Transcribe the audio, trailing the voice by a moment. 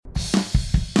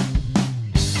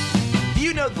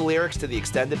know the lyrics to the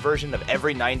extended version of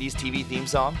every 90s TV theme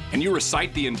song? Can you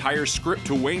recite the entire script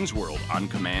to Wayne's World on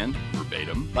command,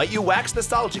 verbatim? Might you wax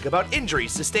nostalgic about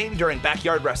injuries sustained during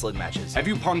backyard wrestling matches? Have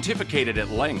you pontificated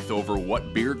at length over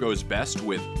what beer goes best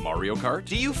with Mario Kart?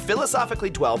 Do you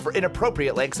philosophically dwell for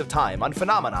inappropriate lengths of time on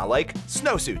phenomena like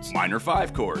snowsuits, Minor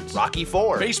 5 chords, Rocky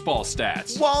IV, baseball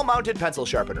stats, wall-mounted pencil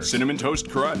sharpeners, Cinnamon Toast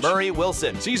Crunch, Murray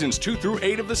Wilson, seasons 2 through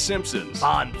 8 of The Simpsons,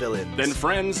 Bond villains? Then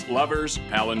friends, lovers,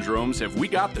 palindromes, have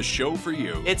we got the show for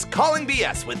you. It's Calling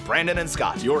BS with Brandon and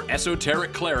Scott. Your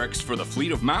esoteric clerics for the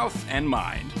fleet of mouth and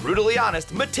mind. Brutally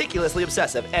honest, meticulously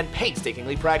obsessive, and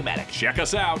painstakingly pragmatic. Check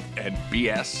us out, and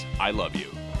BS, I love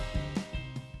you.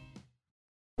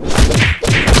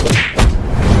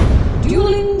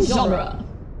 Dueling genre.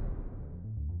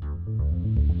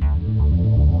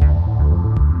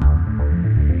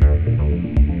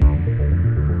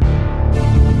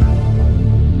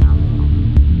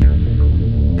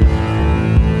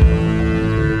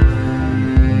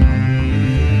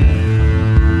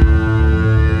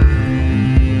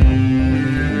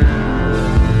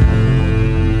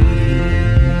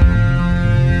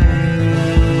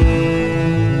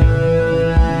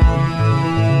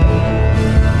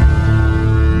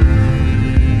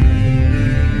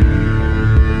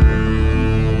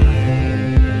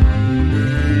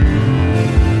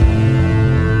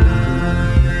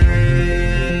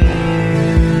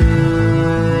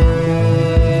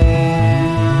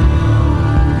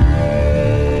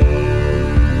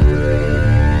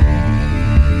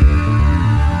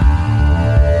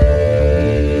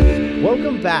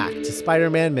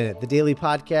 Spider-Man Minute, the daily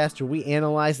podcast where we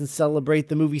analyze and celebrate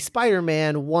the movie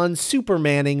Spider-Man one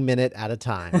Supermaning minute at a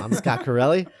time. I'm Scott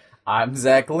Corelli. I'm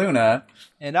Zach Luna.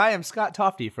 And I am Scott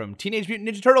Tofty from Teenage Mutant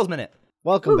Ninja Turtles Minute.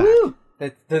 Welcome Woo-hoo.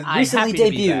 back. The recently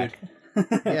debuted.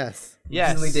 Yes.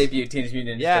 Yes. Recently debuted Teenage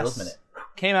Mutant Ninja Turtles Minute.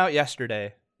 Came out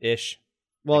yesterday-ish.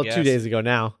 Well, 2 days ago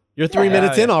now. You're 3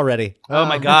 minutes in already. Oh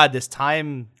my God, this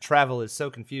time travel is so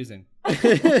confusing.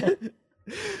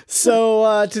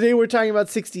 So today we're talking about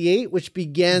 68, which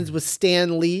begins with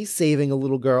Stan Lee saving a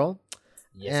little girl.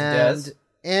 Yes, it does.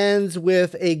 Ends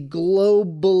with a glow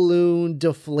balloon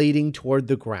deflating toward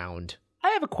the ground. I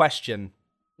have a question.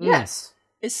 Yes.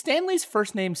 Is Stanley's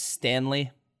first name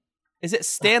Stanley? Is it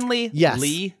Stanley Yes.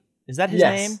 Lee? Is that his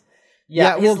name?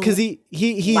 Yeah, well, because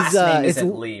he's last name it's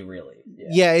isn't Lee, really.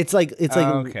 Yeah, it's like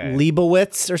okay.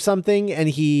 Leibowitz or something, and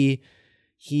he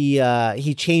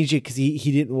changed it because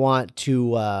he didn't want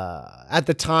to. At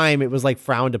the time, it was like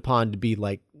frowned upon to be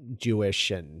like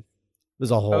Jewish, and it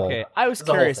was a whole. Okay, I was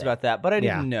curious about that, but I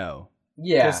didn't know.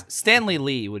 Yeah, because Stanley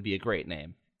Lee would be a great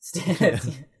name.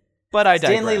 But I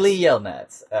digress. Stanley Lee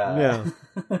Yelnats.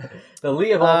 The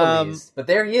Lee of all the Lees. But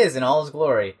there he is in all his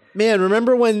glory. Man,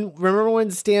 remember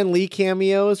when Stan Lee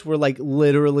cameos were like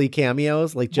literally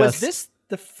cameos? Like just was this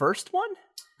the first one?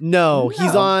 No,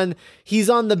 he's on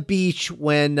the beach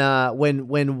when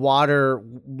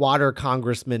water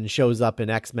congressman shows up in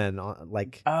X-Men,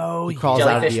 like he crawls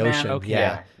out of the ocean.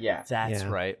 Okay. Yeah. That's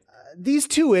right. These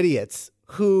two idiots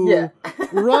who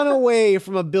run away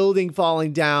from a building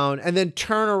falling down and then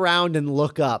turn around and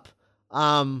look up.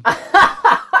 In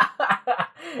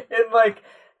like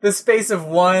the space of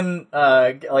one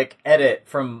edit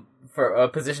from a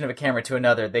position of a camera to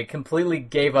another, they completely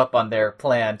gave up on their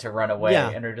plan to run away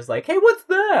and are just like, hey, what's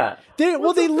that? They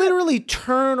literally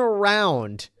turn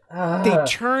around. They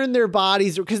turn their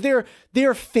bodies because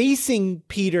they're facing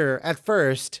Peter at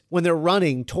first when they're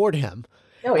running toward him.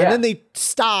 Oh, yeah. And then they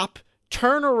stop,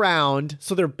 turn around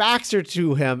so their backs are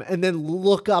to him, and then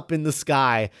look up in the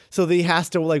sky so that he has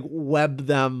to like web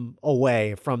them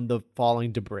away from the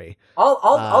falling debris.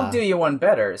 I'll do you one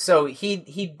better. So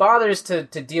he bothers to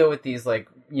deal with these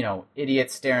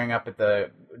idiots staring up at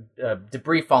the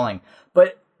debris falling,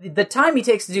 but the time he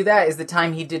takes to do that is the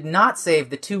time he did not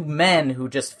save the two men who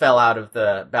just fell out of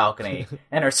the balcony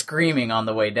and are screaming on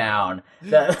the way down.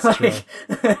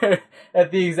 At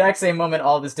the exact same moment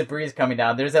all this debris is coming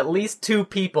down, there's at least two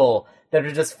people that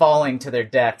are just falling to their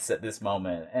deaths at this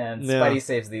moment, and Spidey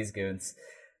saves these goons.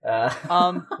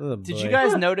 Did you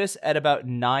guys notice at about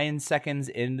 9 seconds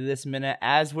into this minute,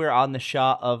 as we're on the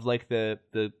shot of like the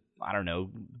I don't know,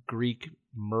 Greek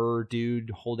mer dude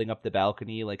holding up the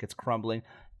balcony like it's crumbling,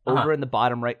 over in the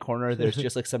bottom right corner there's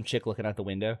just like some chick looking out the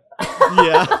window.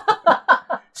 Yeah.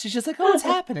 She's just like, oh, what's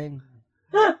happening?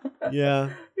 Yeah.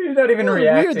 You're not even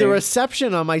reacting. Weird, the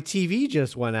reception on my TV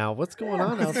just went out. What's going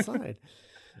on outside?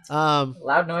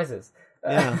 Loud noises.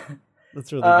 Yeah.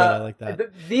 That's really good. I like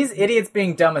that. These idiots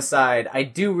being dumb aside, I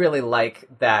do really like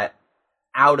that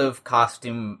out of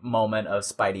costume moment of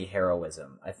Spidey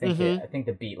heroism. I think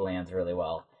the beat lands really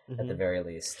well. at the very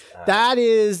least.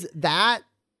 That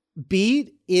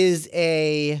beat is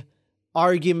a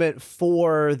argument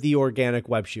for the organic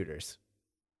web shooters.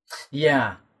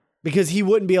 Yeah. Because he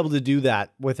wouldn't be able to do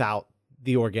that without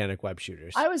the organic web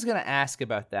shooters. I was going to ask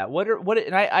about that.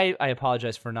 And I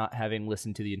apologize for not having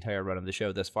listened to the entire run of the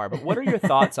show thus far, but what are your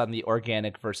thoughts on the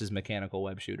organic versus mechanical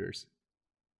web shooters?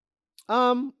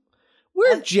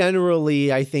 We're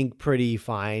generally, I think, pretty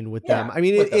fine with them. I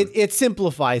mean, it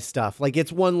simplifies stuff. Like,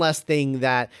 it's one less thing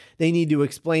that they need to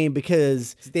explain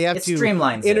because they have to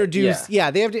introduce. They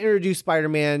have to introduce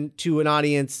Spider-Man to an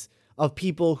audience of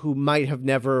people who might have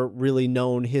never really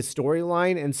known his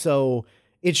storyline, and so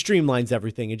it streamlines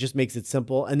everything. It just makes it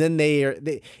simple, and then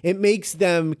it makes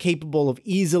them capable of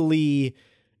easily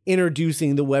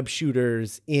introducing the web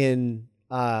shooters in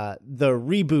the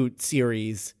reboot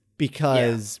series.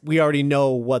 Because we already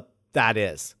know what that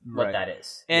is.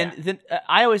 And then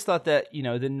I always thought that,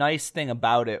 the nice thing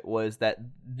about it was that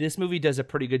this movie does a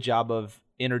pretty good job of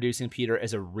introducing Peter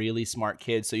as a really smart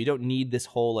kid. So you don't need this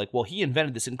whole, he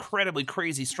invented this incredibly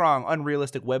crazy, strong,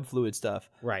 unrealistic web fluid stuff.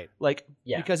 Right.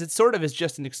 Because it sort of is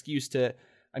just an excuse to,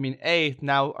 A,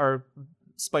 now our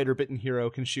spider-bitten hero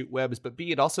can shoot webs, but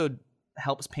B, it also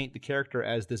helps paint the character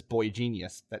as this boy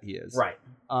genius that he is. Right.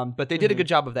 But they did a good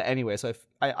job of that anyway. So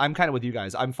I'm kind of with you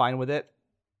guys. I'm fine with it.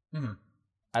 Mm-hmm.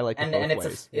 I like it both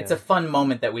ways. It's a fun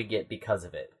moment that we get because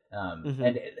of it.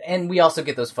 And we also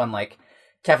get those fun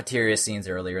cafeteria scenes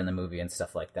earlier in the movie and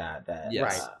stuff like that.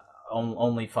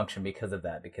 Only function because of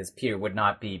that. Because Peter would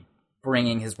not be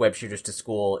bringing his web shooters to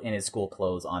school in his school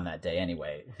clothes on that day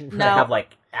anyway.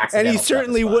 And he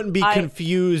certainly wouldn't be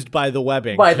confused by the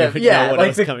webbing.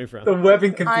 Coming from. The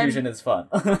webbing confusion is fun.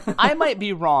 I might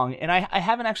be wrong, and I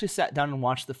haven't actually sat down and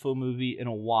watched the full movie in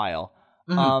a while.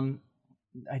 Mm-hmm.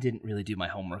 I didn't really do my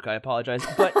homework. I apologize.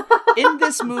 But in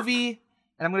this movie,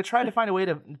 and I'm going to try to find a way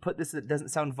to put this that doesn't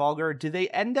sound vulgar, do they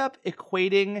end up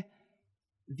equating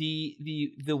the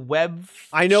web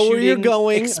I know where you're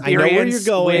going.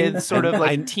 With sort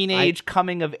of teenage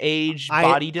coming of age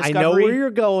body discovery? I know where you're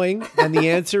going, and the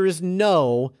answer is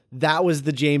no. That was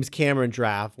the James Cameron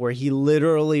draft where he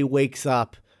literally wakes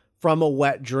up from a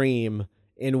wet dream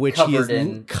in which he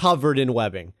is covered in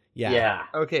webbing. Yeah.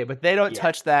 Okay, but they don't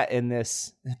touch that in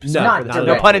this episode.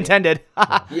 No pun intended.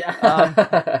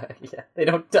 They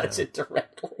don't touch it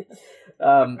directly.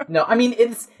 No,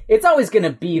 it's always going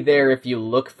to be there if you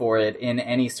look for it in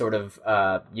any sort of,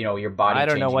 your body. I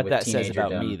don't know what that says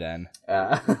about me then.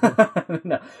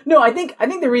 No, I think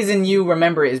the reason you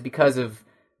remember it is because of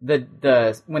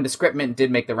the when the script did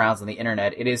make the rounds on the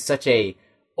internet. It is such a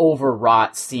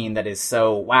overwrought scene that is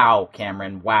so wow,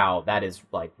 Cameron, wow, that is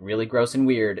really gross and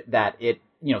weird that it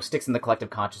sticks in the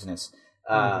collective consciousness.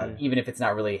 Even if it's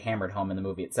not really hammered home in the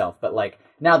movie itself. But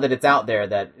now that it's out there,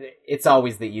 that it's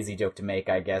always the easy joke to make,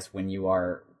 I guess, when you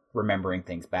are remembering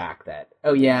things back that,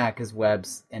 because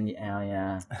webs and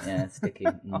it's sticky.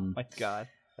 Oh my God.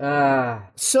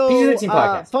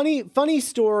 Funny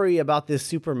story about this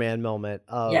Superman moment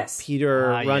of Peter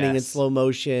running in slow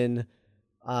motion,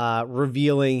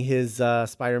 revealing his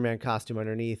Spider-Man costume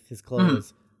underneath his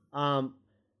clothes.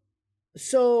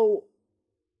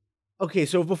 Okay,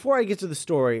 so before I get to the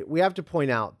story, we have to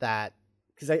point out that,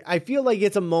 because I feel like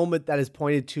it's a moment that is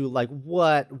pointed to,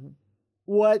 what,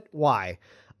 why?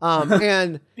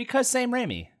 And because Sam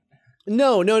Raimi.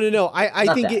 No.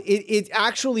 I think it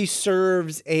actually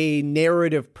serves a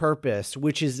narrative purpose,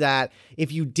 which is that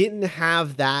if you didn't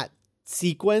have that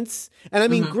sequence,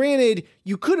 and granted,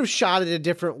 you could have shot it a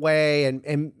different way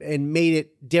and made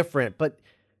it different, but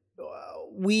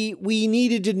we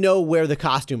needed to know where the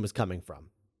costume was coming from.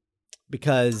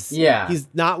 Because he's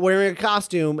not wearing a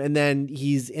costume and then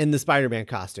he's in the Spider-Man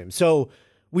costume. So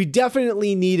we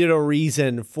definitely needed a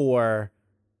reason for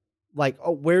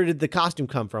where did the costume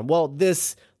come from? Well,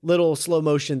 this little slow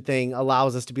motion thing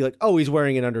allows us to be he's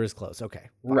wearing it under his clothes. Okay.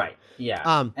 Fine. Right.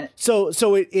 Yeah.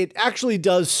 So it actually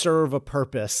does serve a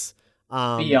purpose.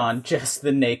 Beyond just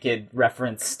the naked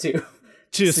reference to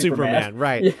Superman.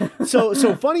 Right. Yeah.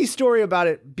 So funny story about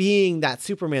it being that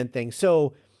Superman thing.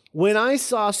 So when I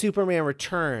saw Superman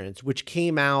Returns, which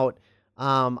came out,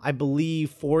 I believe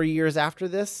 4 years after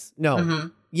this. No.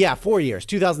 Yeah, 4 years,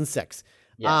 2006.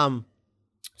 Yeah.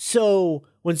 So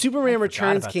when Superman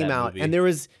Returns came out, and there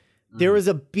was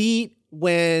a beat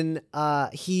when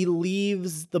he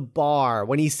leaves the bar,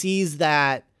 when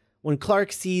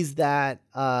Clark sees that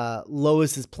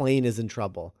Lois's plane is in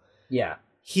trouble. Yeah.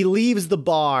 He leaves the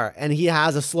bar and he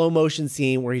has a slow motion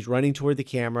scene where he's running toward the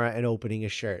camera and opening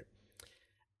his shirt.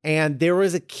 And there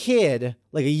was a kid,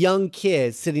 a young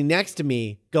kid, sitting next to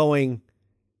me going,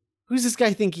 who's this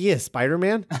guy think he is,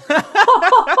 Spider-Man?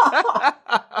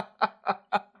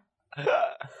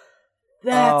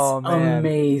 That's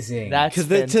amazing. That's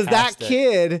because to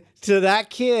that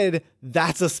kid,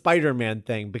 that's a Spider-Man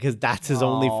thing because that's his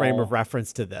only frame of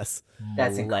reference to this.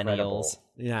 That's incredible.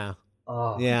 Yeah.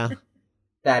 Oh. Yeah.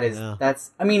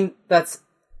 That's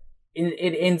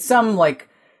in some like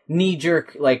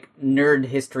knee-jerk like nerd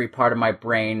history part of my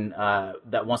brain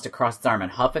that wants to cross its arm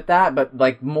and huff at that, but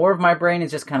like more of my brain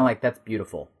is just kind of like, that's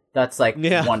beautiful. That's like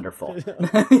wonderful.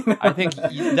 I think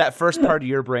that first part of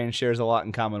your brain shares a lot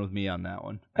in common with me on that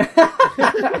one.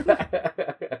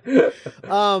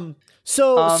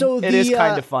 So it is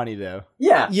kind of funny though.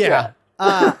 Yeah.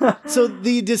 So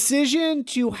the decision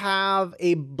to have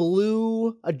a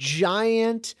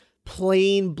giant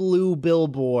plain blue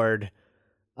billboard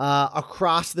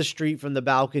across the street from the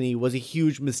balcony was a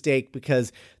huge mistake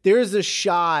because there's a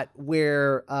shot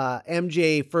where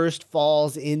MJ first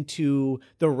falls into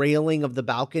the railing of the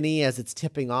balcony as it's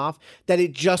tipping off that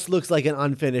it just looks like an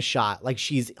unfinished shot, like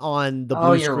she's on the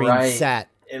blue screen set.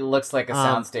 It looks like a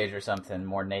soundstage or something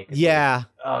more naked. Yeah.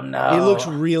 Oh no. It looks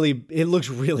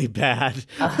really bad.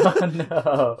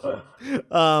 Oh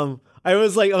no. I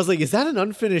was like, is that an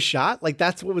unfinished shot? Like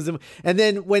that's what was, and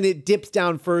then when it dips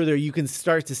down further, you can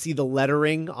start to see the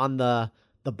lettering on the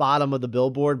bottom of the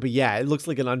billboard. But yeah, it looks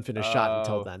like an unfinished shot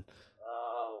until then.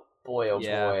 Oh boy,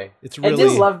 boy. It's really, I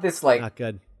just love this like not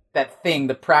good. That thing,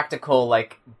 the practical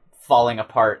like falling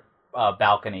apart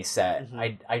balcony set.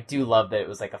 Mm-hmm. I do love that it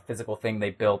was like a physical thing they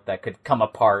built that could come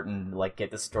apart and like get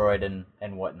destroyed and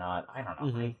whatnot. I don't know.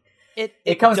 Mm-hmm.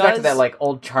 It comes back to that like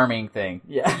old charming thing.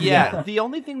 Yeah. The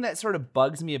only thing that sort of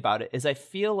bugs me about it is I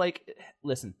feel like,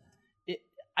 listen,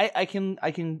 I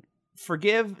can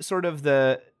forgive sort of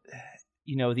the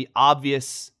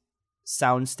obvious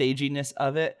sound staginess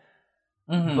of it,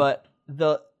 but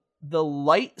the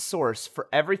light source for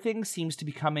everything seems to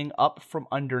be coming up from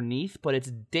underneath, but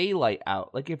it's daylight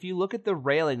out. Like if you look at the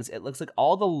railings, it looks like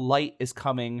all the light is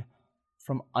coming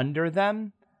from under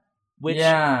them, which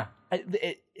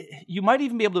you might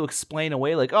even be able to explain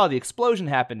away like, oh, the explosion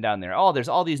happened down there. Oh, there's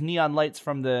all these neon lights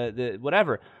from the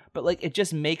whatever. But like it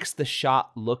just makes the shot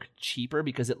look cheaper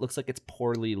because it looks like it's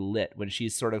poorly lit when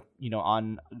she's sort of,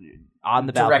 on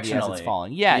the balcony as it's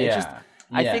falling. It's just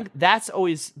I think that's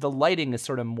always the lighting is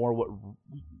sort of more what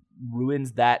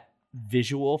ruins that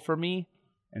visual for me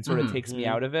and sort of takes me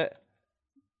out of it.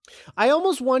 I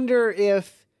almost wonder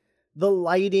if the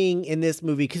lighting in this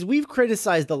movie, because we've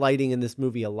criticized the lighting in this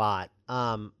movie a lot.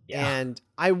 And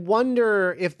I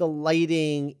wonder if the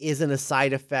lighting isn't a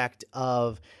side effect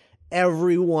of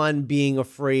everyone being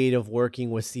afraid of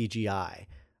working with CGI.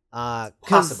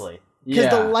 Possibly. Because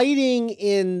the lighting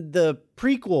in the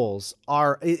prequels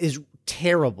is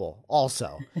terrible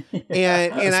also.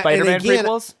 And the Spider-Man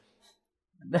prequels?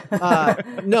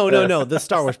 No, the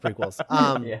Star Wars prequels.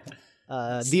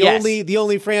 The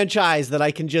only franchise that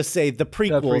I can just say the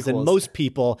prequels. And most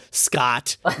people,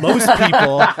 Scott,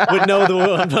 would know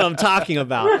what I'm talking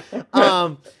about.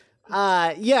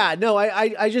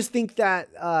 I just think that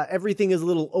everything is a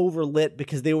little overlit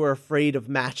because they were afraid of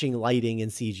matching lighting in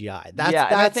CGI.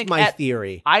 That's my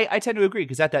theory. I tend to agree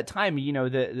because at that time,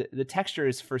 the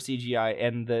textures for CGI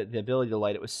and the ability to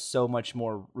light it was so much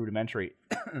more rudimentary.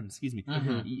 Excuse me.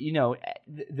 Mm-hmm.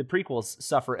 The prequels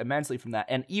suffer immensely from that,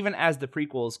 and even as the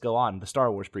prequels go on, the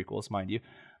Star Wars prequels, mind you.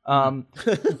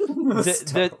 Is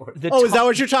that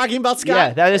what you're talking about, Scott?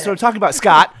 Yeah, that is what I'm talking about,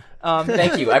 Scott.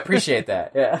 Thank you. I appreciate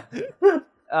that. Yeah.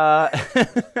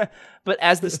 But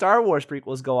as the Star Wars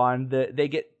prequels go on, they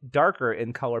get darker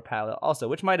in color palette also,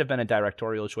 which might have been a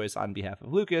directorial choice on behalf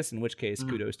of Lucas, in which case,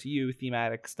 kudos to you,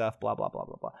 thematic stuff, blah, blah, blah,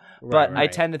 blah, blah. But I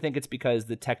tend to think it's because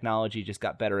the technology just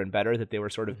got better and better that they were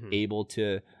sort of able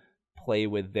to play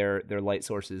with their light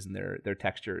sources and their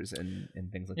textures and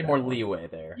things like that. More leeway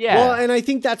there. Yeah. Well, and I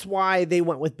think that's why they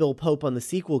went with Bill Pope on the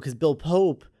sequel, because Bill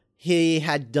Pope, he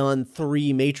had done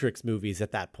 3 Matrix movies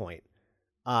at that point.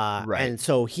 And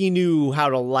so he knew how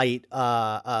to light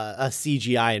a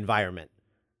CGI environment.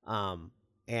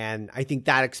 And I think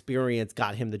that experience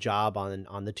got him the job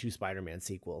on the 2 Spider-Man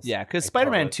sequels. Yeah, because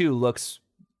Spider-Man 2 looks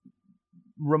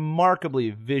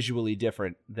remarkably visually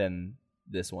different than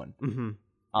this one. Mm-hmm.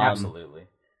 Absolutely.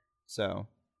 So,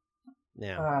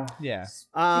 yeah.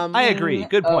 I agree.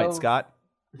 Good point, Scott.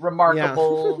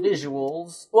 Remarkable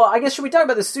visuals. Well, I guess should we talk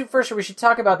about the suit first, or we should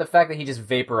talk about the fact that he just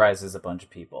vaporizes a bunch of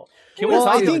people? Do we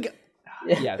want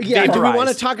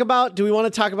to talk about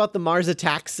the Mars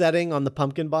attack setting on the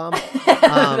pumpkin bomb?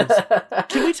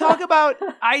 Can we talk about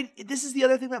this is the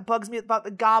other thing that bugs me about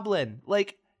the Goblin.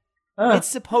 Like it's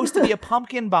supposed to be a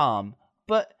pumpkin bomb,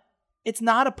 but it's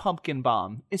not a pumpkin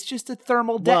bomb. It's just a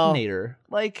thermal detonator.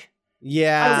 I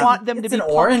want them to be an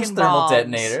orange thermal bombs.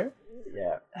 detonator.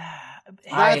 Yeah.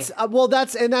 That's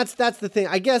the thing.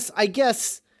 I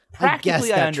guess Practically,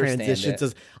 that I understand transitions it.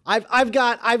 us. I've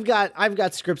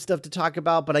got script stuff to talk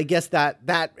about, but I guess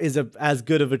that is as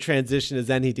good of a transition as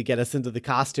any to get us into the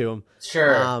costume.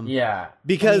 Sure. Yeah.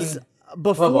 Because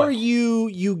before boy.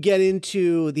 you get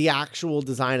into the actual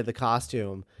design of the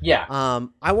costume,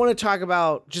 I want to talk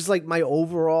about just like my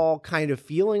overall kind of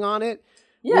feeling on it,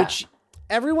 which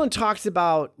everyone talks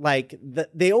about. Like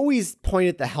they always point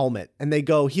at the helmet and they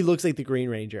go, "He looks like the Green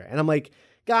Ranger," and I'm like,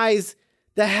 guys.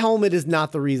 The helmet is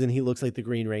not the reason he looks like the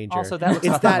Green Ranger. Also, that looks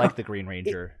nothing like the Green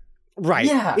Ranger. Right.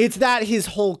 Yeah. It's that his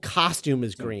whole costume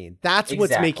is green. That's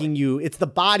what's making you, it's the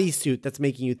bodysuit that's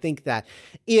making you think that.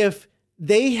 If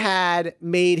they had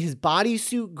made his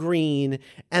bodysuit green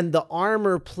and the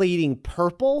armor plating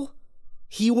purple,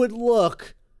 he would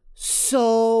look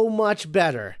so much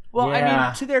better. Well, I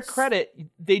mean, to their credit,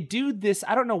 they do this.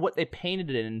 I don't know what they painted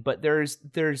it in, but there's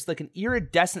like an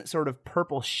iridescent sort of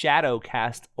purple shadow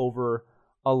cast over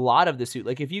a lot of the suit.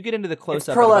 Like if you get into the close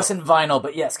up, pearlescent vinyl,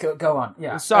 but yes, go on.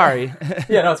 Yeah, sorry.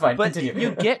 Yeah, no, it's fine. But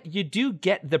continue. you do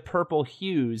get the purple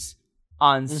hues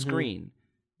on screen.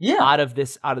 Yeah, out of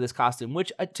this costume,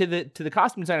 which to the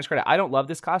costume designer's credit, I don't love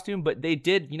this costume, but they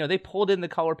did, they pulled in the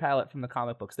color palette from the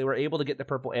comic books. They were able to get the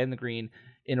purple and the green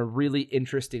in a really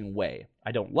interesting way.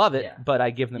 I don't love it, but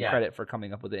I give them credit for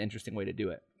coming up with an interesting way to do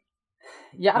it.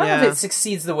 Yeah, I don't know if it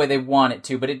succeeds the way they want it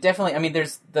to, but it definitely, I mean,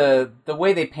 there's the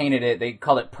way they painted it, they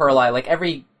called it Pearl Eye. Like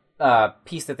every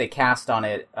piece that they cast on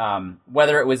it,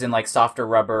 whether it was in like softer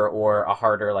rubber or a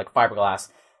harder like fiberglass,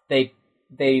 they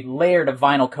layered a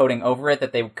vinyl coating over it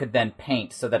that they could then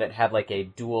paint so that it had like a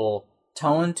dual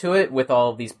tone to it with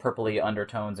all of these purpley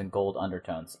undertones and gold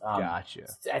undertones. Gotcha.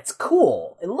 It's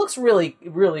cool. It looks really,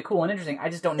 really cool and interesting. I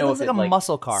just don't know if it looks like a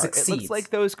muscle car. Succeeds. It looks like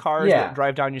those cars that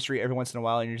drive down your street every once in a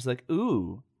while, and you're just like,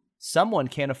 ooh, someone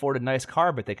can't afford a nice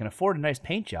car, but they can afford a nice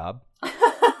paint job.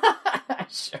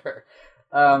 Sure.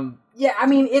 Yeah, I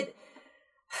mean,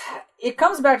 it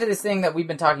comes back to this thing that we've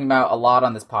been talking about a lot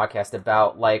on this podcast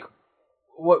about, like,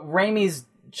 what Raimi's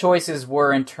choices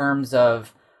were in terms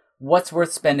of what's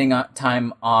worth spending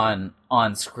time on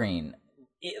screen.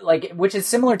 Which is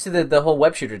similar to the whole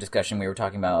web shooter discussion we were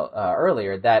talking about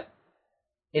earlier, that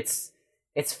it's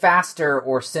faster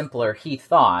or simpler, he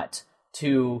thought,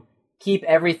 to keep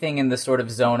everything in the sort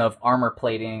of zone of armor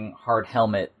plating, hard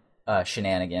helmet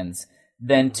shenanigans,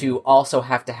 than to also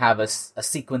have to have a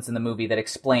sequence in the movie that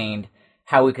explained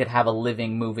how we could have a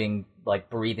living, moving, like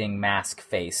breathing mask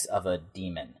face of a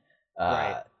demon.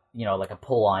 Right. Like a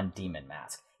pull-on demon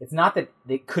mask. It's not that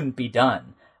it couldn't be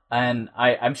done. And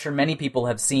I'm sure many people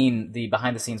have seen the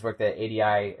behind-the-scenes work that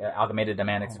ADI, Amalgamated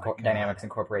Dynamics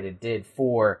Incorporated, did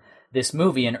for this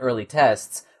movie in early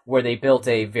tests, where they built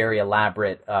a very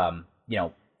elaborate,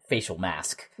 facial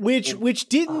mask, which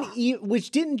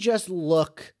didn't just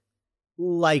look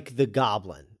like the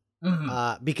Goblin,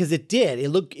 because it did. It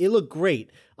looked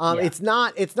great. It's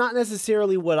not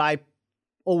necessarily what I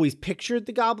always pictured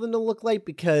the Goblin to look like,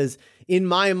 because in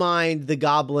my mind the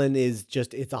Goblin is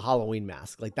it's a Halloween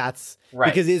mask. Like that's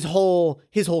right. Because his whole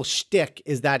shtick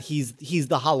is that he's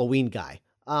the Halloween guy.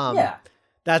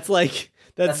 That's why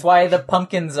the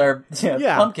pumpkins are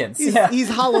pumpkins. He's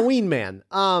Halloween man.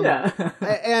 But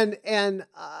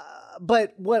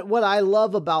what I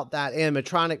love about that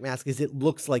animatronic mask is it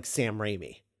looks like Sam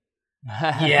Raimi.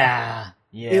 Yeah.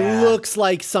 It looks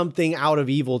like something out of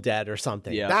Evil Dead or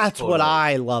something. Yeah, that's totally what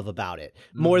I love about it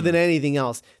more than anything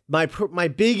else. My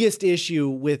biggest issue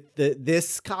with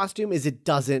this costume is it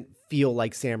doesn't feel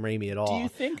like Sam Raimi at all. Do you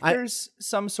think there's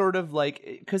some sort of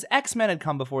because X-Men had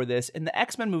come before this, and the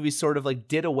X-Men movies sort of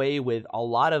did away with a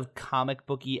lot of comic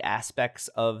booky aspects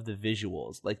of the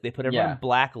visuals. Like they put everyone in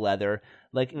black leather.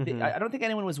 I don't think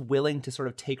anyone was willing to sort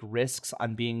of take risks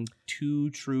on being too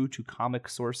true to comic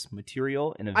source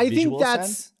material in a visual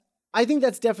sense. I think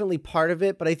that's definitely part of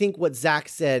it, but I think what Zach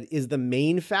said is the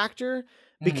main factor,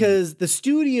 because the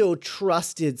studio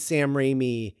trusted Sam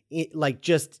Raimi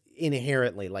just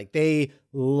inherently. Like they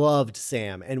loved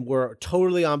Sam and were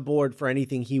totally on board for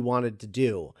anything he wanted to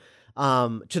do,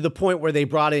 to the point where they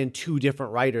brought in 2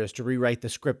 different writers to rewrite the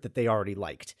script that they already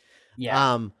liked.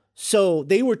 So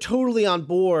they were totally on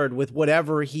board with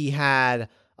whatever he had,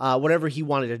 whatever he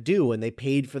wanted to do, and they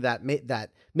paid for that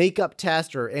makeup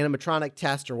test or animatronic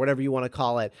test or whatever you want to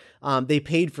call it. They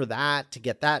paid for that to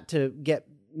get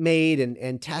made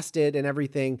and tested and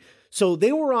everything. So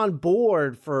they were on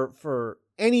board for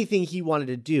anything he wanted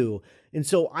to do. And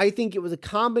so I think it was a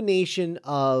combination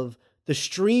of the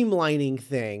streamlining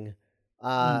thing,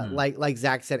 like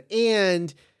Zach said,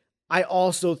 and I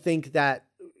also think that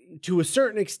to a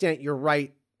certain extent, you're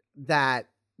right that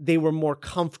they were more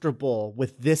comfortable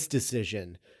with this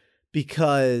decision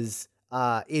because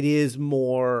it is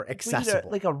more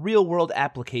accessible. Like a real world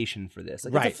application for this.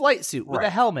 Like Right. it's a flight suit with a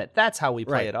helmet. That's how we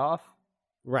play Right. it off.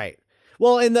 Right.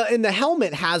 Well, and the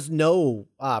helmet has no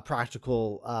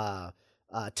practical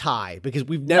tie because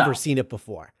we've never seen it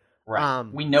before. Right.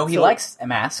 We know he likes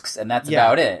masks, and that's Yeah.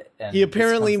 about it. And He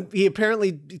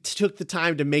apparently took the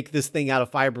time to make this thing out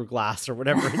of fiberglass or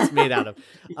whatever it's made out of.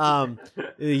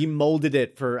 He molded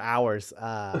it for hours.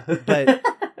 But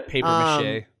Paper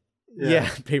mache. yeah,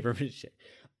 paper mache.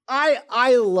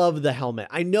 I love the helmet.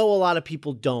 I know a lot of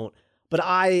people don't, but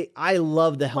I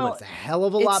love the helmet. Well, it's a hell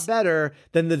of a lot better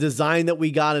than the design that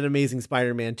we got in Amazing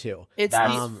Spider-Man 2. It's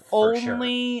That's the for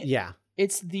only sure. Yeah.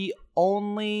 It's the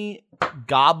only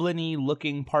goblin-y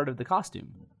looking part of the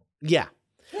costume. Yeah.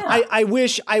 Yeah. I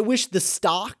wish the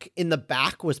stock in the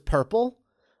back was purple.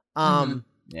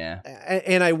 Yeah.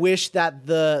 And I wish that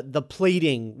the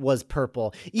plating was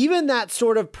purple. Even that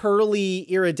sort of pearly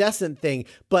iridescent thing,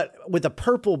 but with a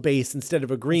purple base instead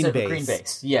of a green Instead of base. a green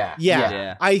base. Yeah.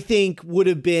 Yeah. I think would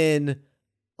have been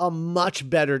a much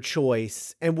better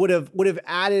choice and would have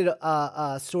added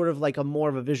a sort of like a more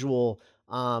of a visual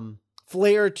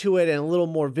flair to it and a little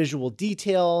more visual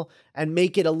detail and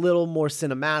make it a little more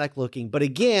cinematic looking. But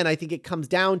again, I think it comes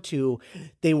down to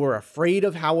they were afraid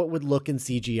of how it would look in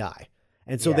CGI.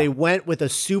 And so they went with a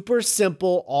super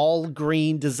simple all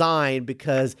green design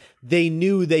because they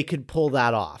knew they could pull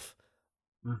that off.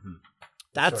 Mm-hmm.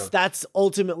 That's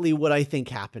ultimately what I think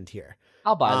happened here.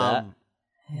 I'll buy that.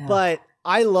 Yeah. But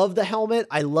I love the helmet.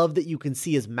 I love that you can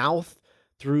see his mouth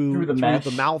through the mesh.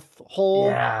 the mouth hole.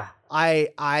 Yeah.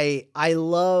 I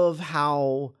love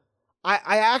how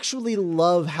I actually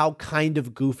love how kind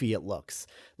of goofy it looks.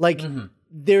 Like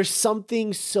there's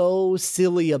something so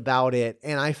silly about it,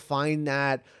 and I find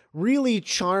that really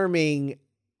charming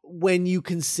when you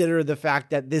consider the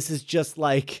fact that this is just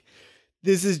like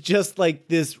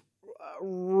this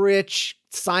rich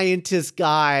scientist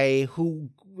guy who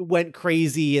went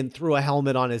crazy and threw a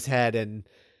helmet on his head and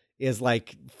is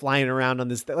like flying around on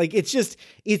this. Like, it's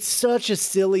such a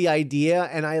silly idea.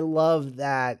 And I love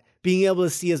that being able to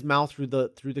see his mouth through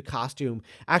the costume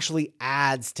actually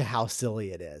adds to how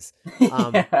silly it is.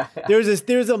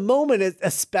 There's a moment,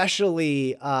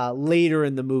 especially later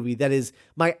in the movie, that is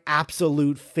my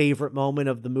absolute favorite moment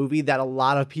of the movie that a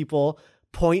lot of people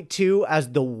point to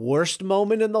as the worst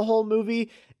moment in the whole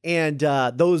movie. And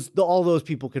all those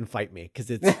people can fight me because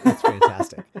it's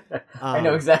fantastic. I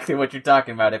know exactly what you're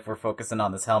talking about if we're focusing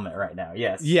on this helmet right now.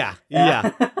 Yes. Yeah.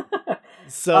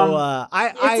 So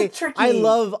I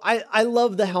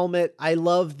love the helmet. I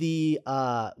love the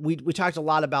we talked a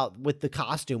lot about with the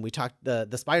costume. We talked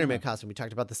the Spider-Man costume. We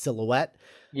talked about the silhouette.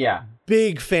 Yeah.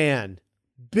 Big fan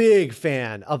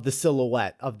of the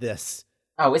silhouette of this.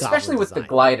 Oh, especially with the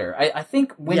glider. I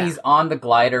think when he's on the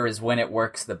glider is when it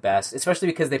works the best, especially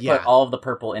because they put all of the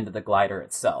purple into the glider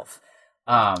itself.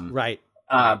 Right.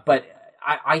 But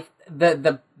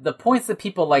the points that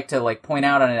people like to point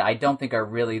out on it, I don't think are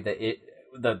really the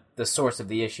source of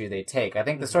the issue they take. I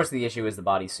think the source of the issue is the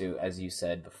bodysuit, as you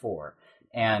said before.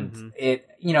 And it's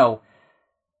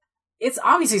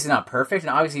obviously it's not perfect,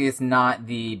 and obviously it's not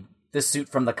the suit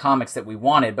from the comics that we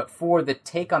wanted, but for the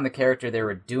take on the character they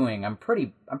were doing, I'm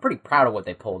pretty proud of what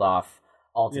they pulled off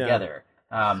altogether.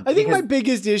 Yeah. I think my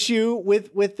biggest issue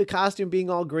with the costume being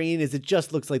all green is it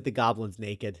just looks like the Goblin's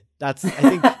naked. I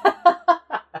think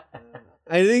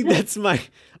that's my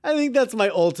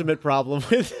ultimate problem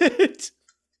with it.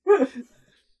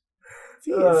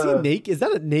 Is he naked? Is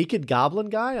that a naked Goblin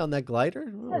guy on that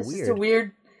glider? Oh, it's weird. just a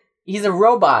weird. He's a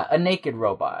robot, a naked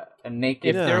robot, a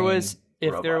naked. If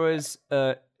there was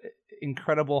a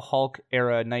Incredible Hulk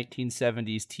era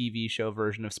 1970s TV show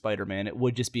version of Spider-Man, it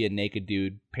would just be a naked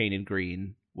dude painted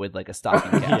green with like a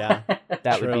stocking cap.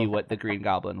 That would be what the Green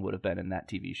Goblin would have been in that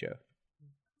TV show.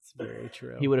 It's very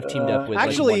true. He would have teamed up with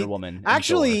Wonder Woman. He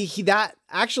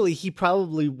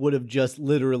probably would have just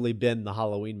literally been the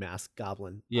Halloween Mask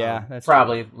Goblin. Yeah, that's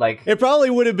probably true. It probably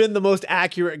would have been the most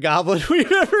accurate Goblin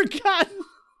we've ever gotten.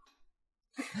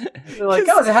 They're like,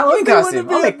 it's a Halloween costume.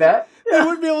 I'll make that. They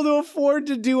wouldn't be able to afford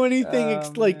to do anything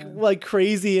like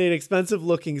crazy and expensive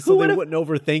looking, so they wouldn't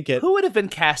overthink it. Who would have been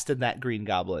cast in that Green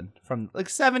Goblin from like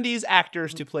 70s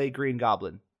actors to play Green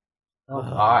Goblin? Oh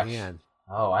gosh. Man.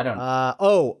 Oh, I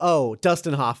don't.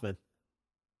 Dustin Hoffman.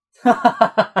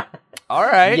 All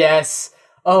right. Yes.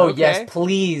 Oh, okay. Yes.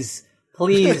 Please.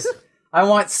 I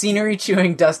want scenery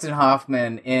chewing Dustin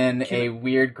Hoffman in a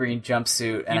weird green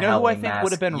jumpsuit and a Halloween mask. You know who I think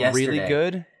would have been really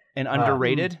good and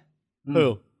underrated?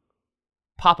 Who?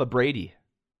 Papa Brady.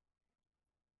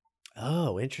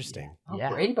 Oh, interesting. Oh,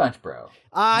 Brady Bunch, bro.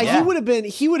 He would have been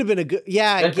a good,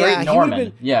 a great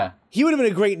Norman. He would have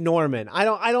been a great Norman.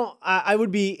 I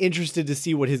would be interested to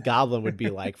see what his goblin would be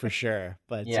like for sure.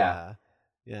 But yeah.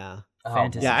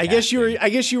 Fantasy I guess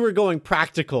you were going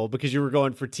practical because you were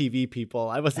going for TV people.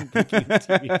 I wasn't thinking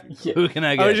TV people. Who can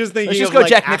I get? I was just thinking Let's of go like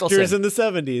Jack actors Nicholson. in the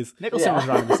 70s. Nicholson was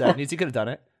around in the 70s. He could have done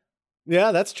it.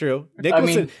 Yeah, that's true.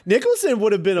 Nicholson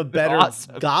would have been a better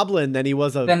goblin than he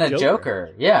was a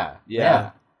Joker. Yeah.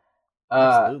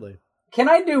 Absolutely. Can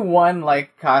I do one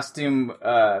like costume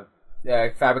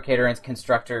fabricator and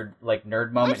constructor like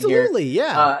nerd moment here? Absolutely,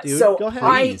 yeah. Dude, so go ahead.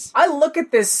 I look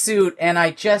at this suit and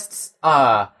I just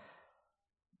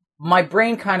my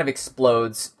brain kind of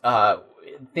explodes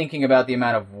thinking about the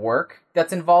amount of work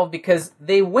that's involved, because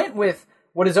they went with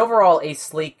what is overall a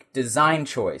sleek design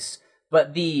choice,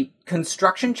 but the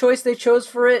construction choice they chose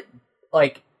for it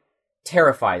like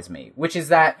terrifies me, which is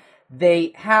that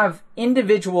they have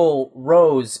individual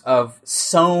rows of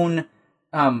sewn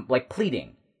like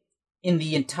pleating in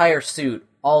the entire suit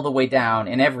all the way down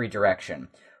in every direction,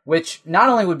 which not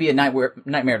only would be a nightmare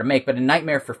to make, but a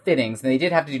nightmare for fittings. And they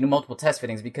did have to do multiple test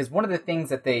fittings, because one of the things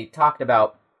that they talked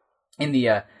about in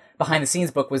the behind the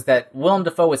scenes book was that Willem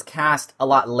Dafoe was cast a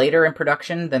lot later in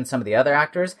production than some of the other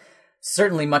actors,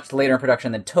 certainly much later in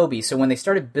production than Toby. So when they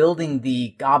started building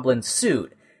the Goblin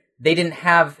suit, they didn't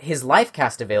have his life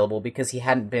cast available because he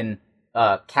hadn't been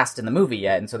cast in the movie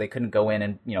yet, and so they couldn't go in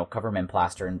and cover him in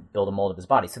plaster and build a mold of his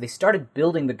body. So they started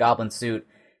building the Goblin suit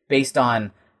based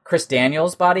on Chris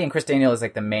Daniels' body, and Chris Daniels is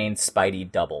like the main Spidey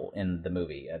double in the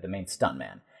movie, the main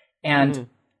stuntman. And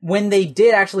when they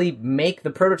did actually make the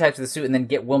prototypes of the suit and then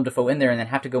get Willem Dafoe in there and then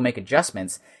have to go make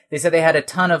adjustments, they said they had a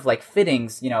ton of like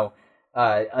fittings,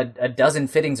 a dozen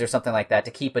fittings or something like that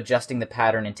to keep adjusting the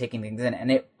pattern and taking things in.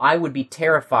 And I would be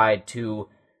terrified to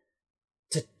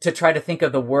try to think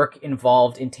of the work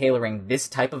involved in tailoring this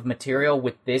type of material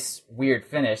with this weird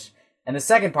finish. And the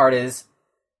second part is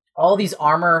all these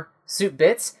armor suit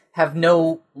bits have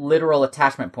no literal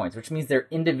attachment points, which means they're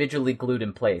individually glued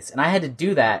in place. And I had to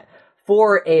do that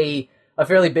for a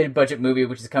fairly big budget movie,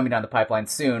 which is coming down the pipeline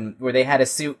soon, where they had a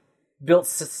suit built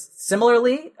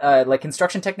similarly, like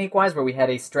construction technique wise, where we had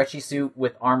a stretchy suit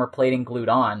with armor plating glued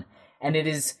on. And it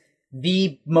is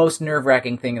the most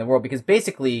nerve-wracking thing in the world, because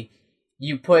basically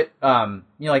you put,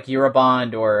 like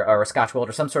Eurobond or a Scotch Weld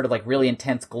or some sort of like really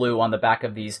intense glue on the back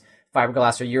of these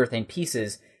fiberglass or urethane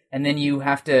pieces, and then you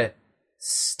have to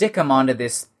stick them onto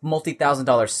this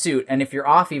multi-$1,000 suit. And if you're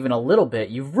off even a little bit,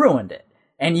 you've ruined it.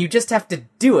 And you just have to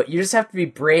do it. You just have to be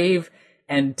brave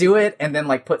and do it, and then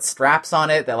like put straps on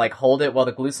it that like hold it while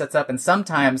the glue sets up. And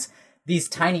sometimes these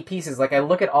tiny pieces, like I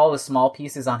look at all the small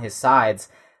pieces on his sides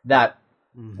that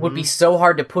would be so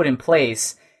hard to put in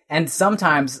place. And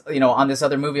sometimes, on this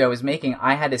other movie I was making,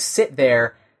 I had to sit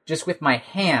there just with my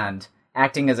hand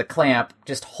acting as a clamp,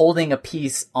 just holding a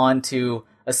piece onto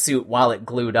a suit while it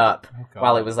glued up,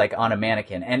 while it was like on a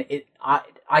mannequin. And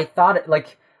I thought it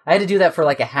like I had to do that for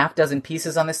like a half dozen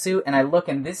pieces on the suit. And I look,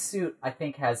 and this suit I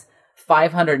think has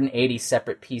 580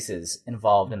 separate pieces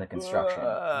involved in the construction.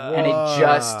 And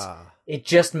it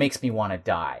just makes me want to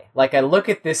die. Like I look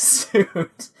at this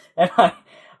suit and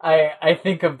I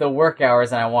think of the work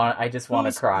hours, and I just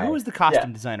want to cry. Who was the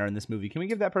costume designer in this movie? Can we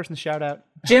give that person a shout out?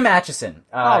 Jim Atchison.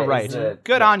 All right.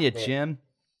 Good on you, Jim.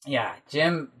 Yeah,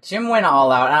 Jim went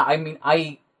all out. I mean,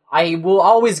 I will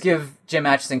always give Jim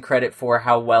Atchison credit for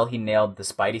how well he nailed the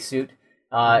Spidey suit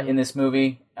in this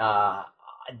movie.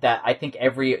 That I think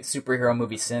every superhero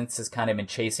movie since has kind of been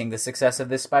chasing the success of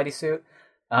this Spidey suit.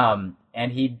 And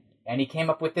he came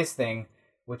up with this thing,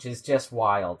 which is just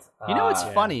wild. What's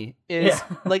funny is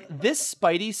like this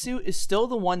Spidey suit is still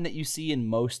the one that you see in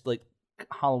most like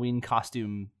Halloween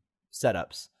costume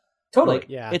setups. Totally.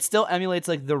 Like, it still emulates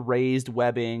like the raised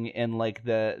webbing and like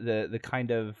the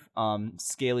kind of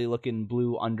scaly looking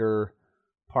blue under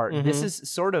part. This is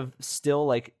sort of still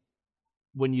like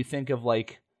when you think of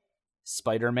like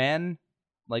Spider-Man,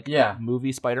 like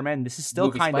movie Spider-Man, this is still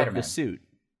movie kind Spider-Man. Of the suit.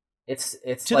 It's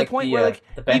to like the point where like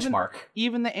the benchmark.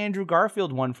 Even the Andrew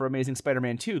Garfield one for Amazing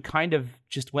Spider-Man 2 kind of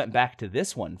just went back to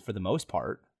this one for the most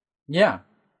part. Yeah.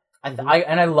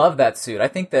 I love that suit. I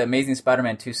think the Amazing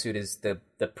Spider-Man 2 suit is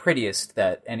the prettiest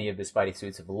that any of the Spidey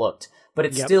suits have looked, but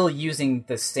it's still using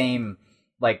the same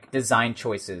like design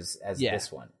choices as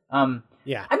this one. I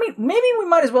mean, maybe we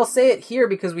might as well say it here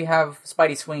because we have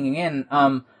Spidey swinging in.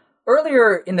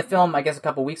 Earlier in the film, I guess a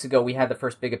couple weeks ago, we had the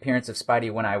first big appearance of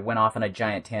Spidey when I went off on a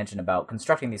giant tangent about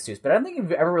constructing these suits, but I don't think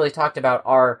we've ever really talked about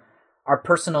our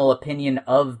personal opinion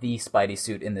of the Spidey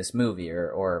suit in this movie,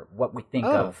 or what we think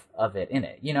of it in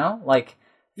it, Like,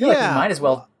 I feel like we might as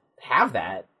well have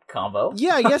that, combo.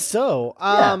 Yeah, I guess so.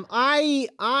 Yeah.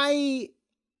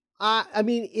 I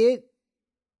mean,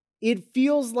 it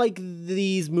feels like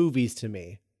these movies to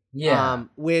me. Yeah.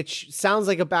 Which sounds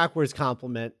like a backwards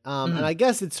compliment. And I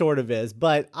guess it sort of is,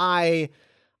 but I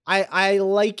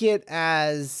like it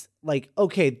as like,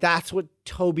 okay, that's what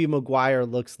Tobey Maguire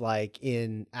looks like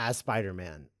as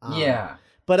Spider-Man. Yeah.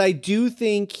 But I do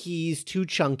think he's too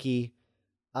chunky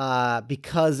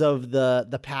because of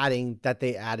the padding that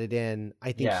they added in.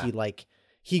 I think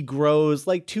he grows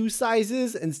like 2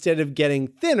 sizes instead of getting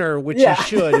thinner, which he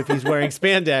should if he's wearing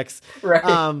spandex.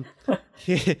 Right.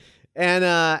 And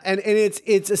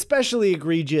it's especially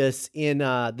egregious in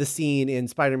the scene in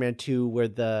Spider-Man 2 where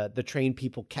the train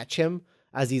people catch him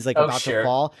as he's like about to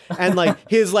fall, and like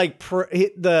his like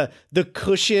the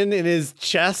cushion in his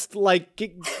chest like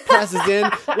presses in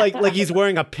like he's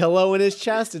wearing a pillow in his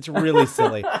chest. It's really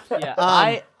silly.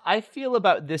 Yeah, I feel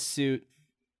about this suit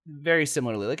very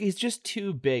similarly. Like he's just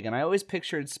too big, and I always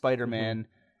pictured Spider-Man.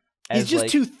 He's just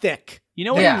too thick. You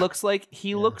know what he looks like?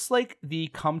 He looks like the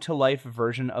come-to-life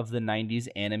version of the 90s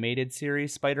animated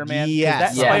series Spider-Man.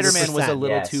 Yes. That Spider-Man was a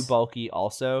little too bulky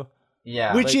also.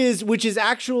 Yeah. Which is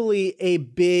actually a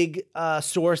big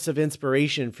source of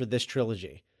inspiration for this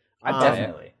trilogy.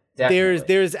 Definitely.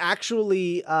 There's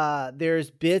actually there's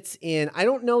bits in, I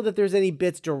don't know that there's any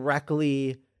bits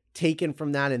directly taken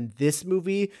from that in this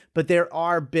movie, but there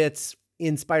are bits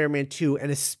in Spider-Man 2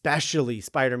 and especially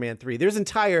Spider-Man 3. There's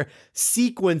entire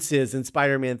sequences in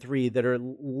Spider-Man 3 that are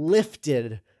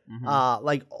lifted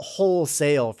like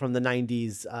wholesale from the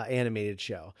 90s animated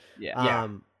show.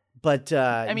 But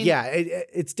I mean,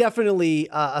 it's definitely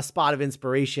a spot of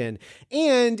inspiration.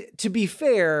 And to be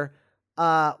fair,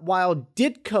 while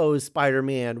Ditko's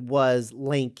Spider-Man was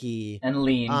lanky and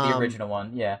lean, the original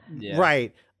one,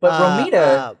 right.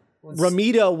 But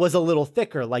Romita was a little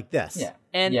thicker, like this.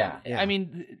 I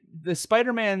mean, the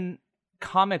Spider-Man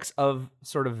comics of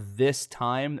sort of this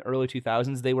time, the early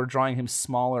 2000s, they were drawing him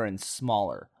smaller and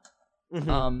smaller.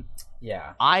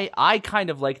 I kind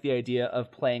of like the idea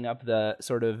of playing up the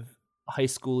sort of high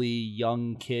schooly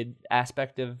young kid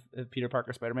aspect of Peter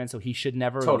Parker Spider-Man, so he should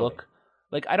never look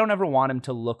like, I don't ever want him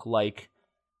to look like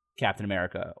Captain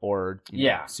America or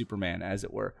Superman, as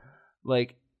it were.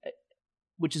 Like,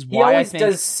 which is why I think he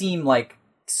always does seem like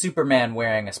Superman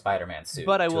wearing a Spider-Man suit.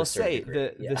 But I will say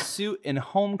the suit in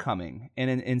Homecoming and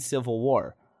in Civil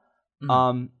War,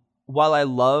 while I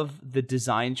love the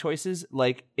design choices,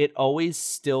 like it always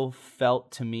still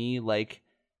felt to me like,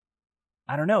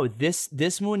 I don't know, this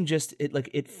one just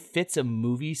it fits a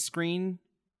movie screen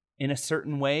in a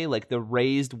certain way, like the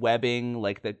raised webbing,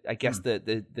 like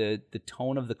the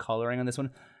tone of the coloring on this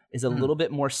one is a little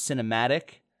bit more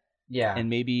cinematic. Yeah, and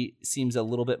maybe seems a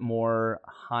little bit more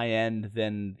high end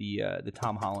than the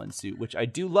Tom Holland suit, which I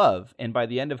do love. And by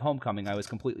the end of Homecoming, I was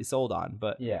completely sold on.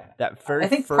 But that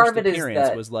first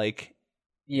appearance was like,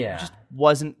 just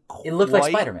wasn't. It looked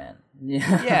like Spider-Man.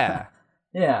 Yeah.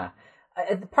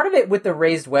 Part of it with the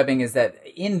raised webbing is that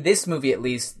in this movie, at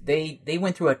least, they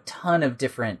went through a ton of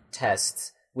different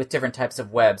tests with different types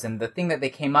of webs, and the thing that they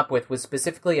came up with was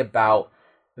specifically about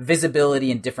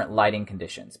visibility in different lighting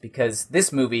conditions, because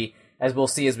this movie, as we'll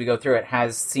see as we go through it,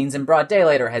 has scenes in broad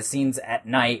daylight or has scenes at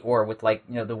night or with like,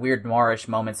 you know, the weird noirish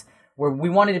moments where we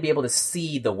wanted to be able to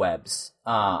see the webs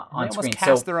on screen. They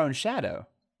cast their own shadow.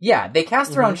 Yeah, they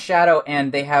cast their own shadow,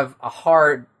 and they have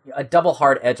a double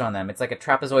hard edge on them. It's like a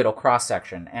trapezoidal cross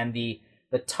section, and the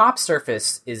top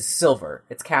surface is silver.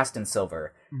 It's cast in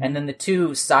silver, and then the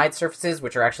two side surfaces,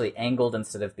 which are actually angled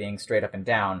instead of being straight up and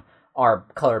down, are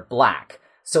colored black.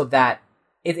 So that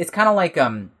it's kind of like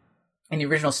in the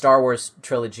original Star Wars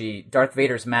trilogy, Darth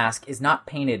Vader's mask is not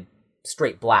painted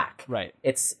straight black. Right.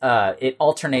 It's it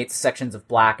alternates sections of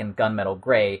black and gunmetal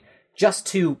gray just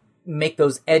to make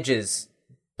those edges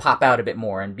pop out a bit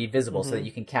more and be visible so that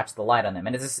you can catch the light on them.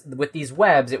 And with these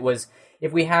webs, it was,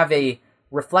 if we have a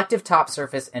reflective top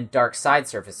surface and dark side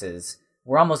surfaces,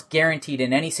 we're almost guaranteed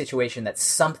in any situation that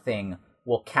something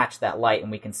will catch that light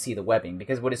and we can see the webbing.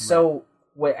 Because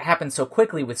what happens so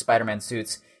quickly with Spider-Man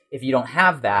suits, if you don't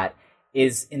have that,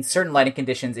 is in certain lighting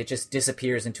conditions, it just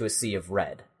disappears into a sea of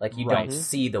red. Like you don't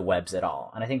see the webs at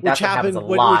all. And I think that's what happens a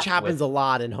lot. Which happens a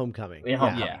lot in Homecoming.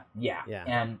 Yeah.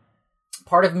 And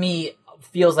part of me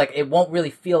feels like it won't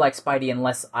really feel like Spidey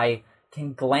unless I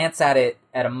can glance at it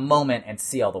at a moment and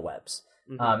see all the webs.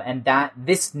 And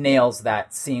this nails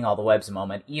that seeing all the webs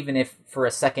moment, even if for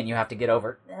a second you have to get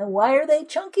over, why are they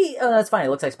chunky? Oh, that's fine. It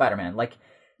looks like Spider-Man. Like,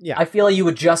 I feel like you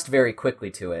adjust very quickly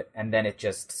to it, and then it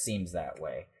just seems that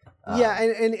way.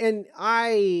 And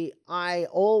I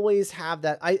always have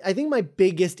that. I think my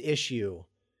biggest issue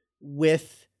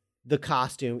with the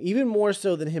costume, even more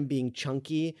so than him being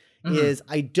chunky, is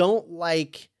I don't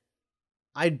like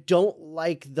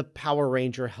the Power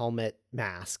Ranger helmet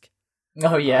mask.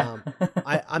 Oh yeah.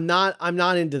 I'm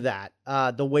not into that.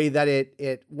 The way that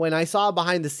it when I saw a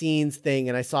behind the scenes thing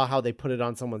and I saw how they put it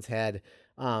on someone's head,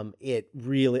 it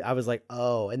really, I was like,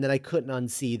 oh, and then I couldn't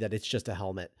unsee that it's just a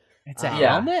helmet. It's a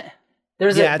helmet?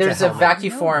 There's a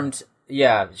vacuum formed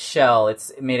shell.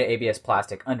 It's made of ABS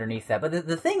plastic underneath that. But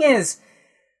the thing is,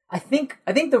 I think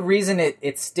the reason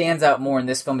it stands out more in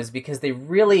this film is because they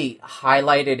really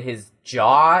highlighted his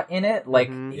jaw in it. Like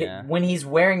when he's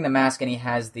wearing the mask and he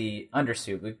has the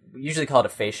undersuit, we usually call it a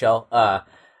face shell.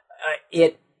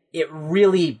 It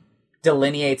really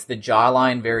delineates the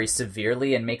jawline very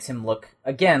severely and makes him look,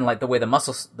 again, like the way the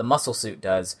muscle suit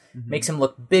does, makes him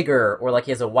look bigger, or like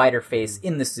he has a wider face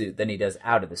in the suit than he does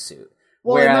out of the suit.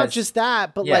 Well, and not just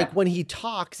that, but like when he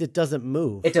talks, it doesn't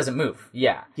move. It doesn't move,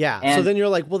 yeah. And so then you're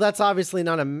like, well, that's obviously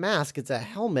not a mask. It's a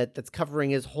helmet that's covering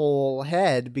his whole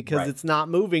head because it's not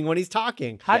moving when he's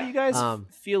talking. How do you guys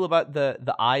feel about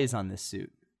the eyes on this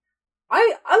suit?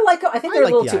 I like them. I think they're a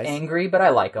little too angry, but I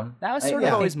like them. That was sort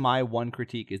of always my one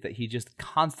critique, is that he just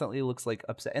constantly looks like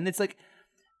upset. And it's like,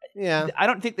 I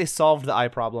don't think they solved the eye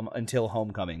problem until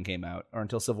Homecoming came out, or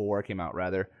until Civil War came out,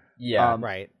 rather. Yeah,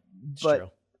 right. It's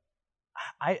true.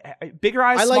 I bigger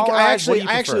eyes, smaller eyes.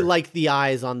 I actually like the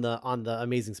eyes on the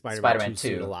Amazing Spider-Man 2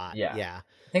 suit a lot. Yeah.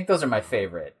 I think those are my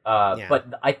favorite.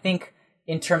 But I think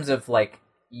in terms of like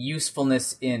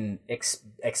usefulness in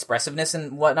expressiveness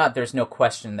and whatnot, there's no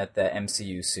question that the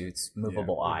MCU suits'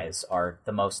 movable eyes are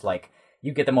the most, like,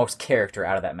 you get the most character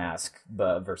out of that mask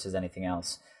versus anything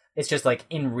else. It's just like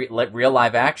in real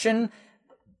live action,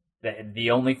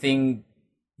 the only thing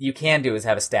you can do is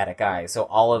have a static eye. So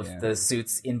all of the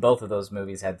suits in both of those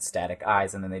movies had static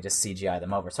eyes, and then they just CGI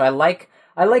them over. So I like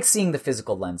seeing the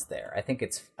physical lens there. I think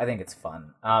it's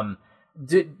fun.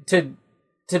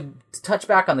 To touch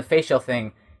back on the facial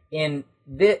thing, in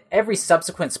every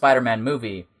subsequent Spider-Man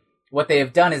movie, what they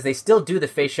have done is they still do the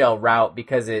facial route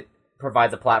because it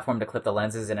provides a platform to clip the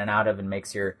lenses in and out of, and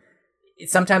makes your...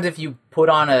 Sometimes if you put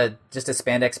on just a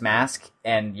spandex mask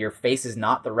and your face is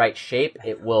not the right shape,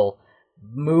 it will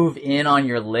move in on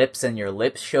your lips and your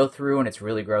lips show through, and it's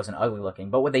really gross and ugly looking.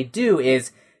 But what they do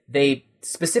is they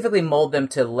specifically mold them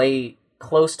to lay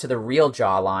close to the real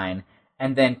jawline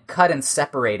and then cut and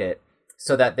separate it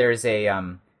so that there's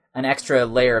an extra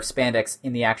layer of spandex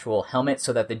in the actual helmet,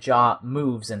 so that the jaw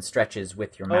moves and stretches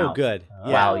with your mouth. Oh, good.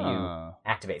 While you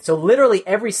activate. So literally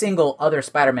every single other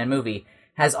Spider-Man movie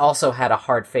has also had a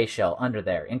hard face shell under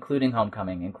there, including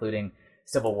Homecoming, including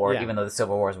Civil War, even though the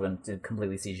Civil Wars went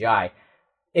completely CGI.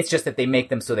 It's just that they make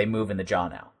them so they move in the jaw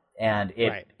now. And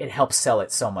it helps sell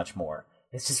it so much more.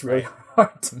 It's just really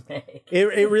hard to make.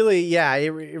 It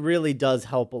really does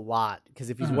help a lot, because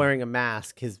if he's wearing a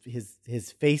mask,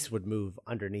 his face would move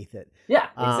underneath it. Yeah,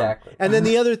 exactly. And then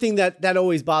the other thing that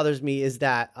always bothers me is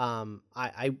that I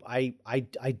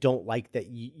don't like that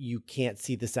you can't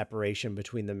see the separation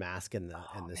between the mask and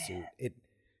the suit.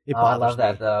 It bothers I love me.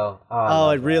 that though.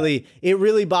 It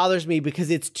really bothers me, because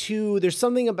there's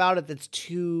something about it that's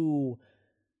too,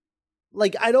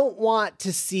 like, I don't want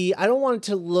it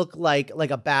to look like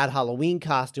a bad Halloween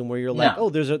costume where you're like, oh,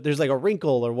 there's like a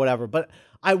wrinkle or whatever. But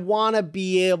I want to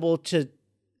be able to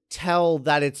tell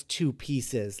that it's two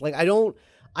pieces. Like, I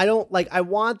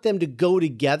want them to go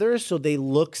together so they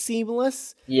look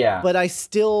seamless. Yeah. But I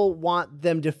still want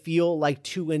them to feel like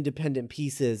two independent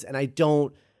pieces. And I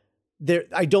don't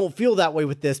feel that way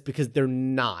with this, because they're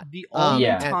not. The only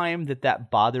time that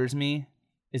bothers me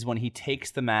is when he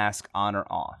takes the mask on or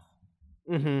off.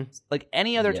 Mm-hmm. Like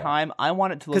any other time, I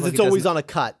want it to look like because it's always on a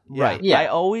cut, right?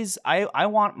 Yeah. I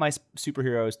want my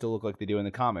superheroes to look like they do in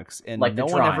the comics, and like no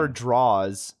one ever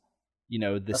draws,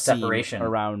 the separation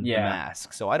around the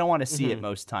mask. So I don't want to see it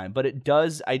most time, but it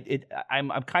does.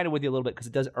 I'm kind of with you a little bit, because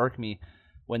it does irk me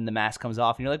when the mask comes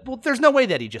off, and you're like, well, there's no way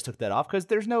that he just took that off, because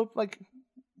there's no like,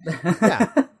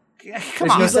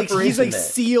 come on, he's like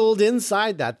sealed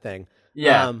inside that thing.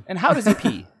 Yeah, and how does he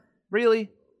pee? Really?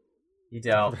 You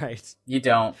don't. Right. You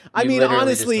don't. I mean,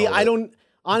 honestly, I don't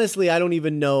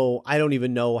even know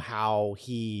how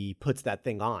he puts that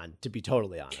thing on, to be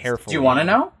totally honest. Careful. Do you want to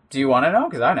know?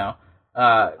 Because I know.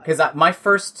 Because my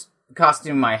first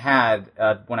costume I had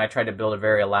when I tried to build a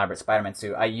very elaborate Spider-Man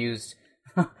suit, I used...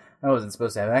 I wasn't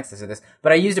supposed to have access to this,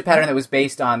 but I used a pattern that was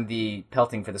based on the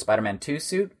pelting for the Spider-Man 2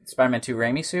 suit, Spider-Man 2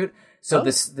 Raimi suit. So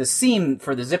the seam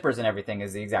for the zippers and everything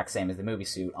is the exact same as the movie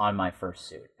suit on my first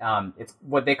suit. It's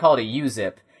what they call it a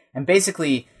U-zip. And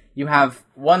basically, you have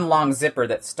one long zipper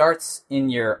that starts in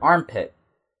your armpit,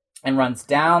 and runs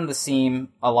down the seam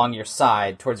along your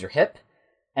side towards your hip,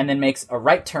 and then makes a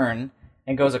right turn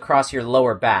and goes across your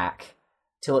lower back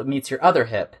till it meets your other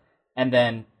hip, and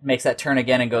then makes that turn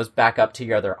again and goes back up to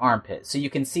your other armpit. So you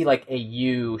can see like a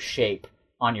U shape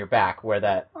on your back where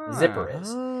that zipper is.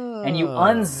 And you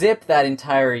unzip that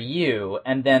entire U,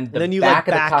 and then the then you back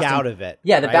of the back costume, out of it.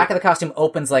 Yeah, the right? back of the costume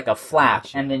opens like a flap,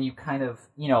 Gotcha. and then you kind of,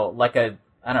 like a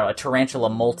tarantula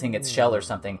molting its shell or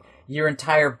something. Your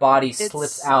entire body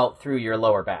slips out through your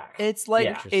lower back. It's like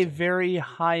Yeah. a very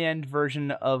high-end version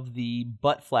of the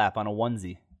butt flap on a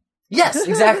onesie. Yes,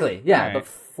 exactly. Yeah, Right. but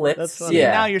flips. That's funny.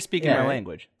 Yeah. Now you're speaking Yeah. my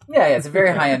language. Yeah, it's a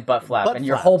very high-end butt flap, Butt and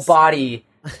your flaps. whole body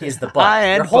is the butt.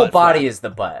 High-end Your whole butt body flap. is the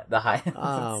butt. The high.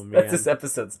 Oh, That's man. this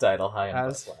episode's title, high-end butt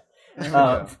As-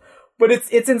 flap. But it's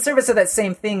in service of that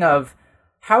same thing of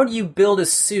how do you build a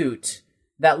suit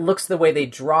that looks the way they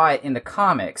draw it in the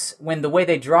comics when the way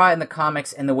they draw it in the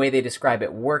comics and the way they describe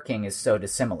it working is so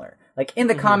dissimilar. Like in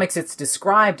the comics, it's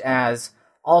described as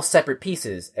all separate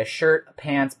pieces: a shirt,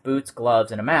 pants, boots,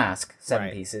 gloves, and a mask, 7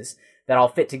 Right. pieces that all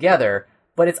fit together.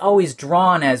 But it's always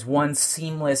drawn as one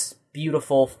seamless,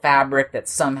 beautiful fabric that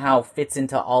somehow fits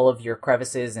into all of your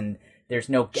crevices, and there's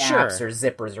no gaps Sure. or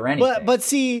zippers or anything. But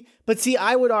see,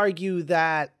 I would argue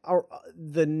that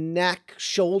the neck,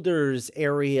 shoulders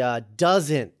area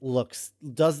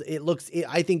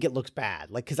I think it looks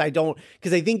bad. Like, because I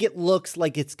think it looks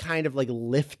like it's kind of like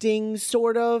lifting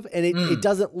sort of, and it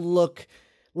doesn't look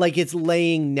like it's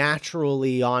laying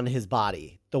naturally on his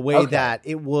body the way that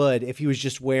it would if he was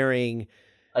just wearing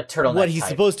a turtleneck what he's type.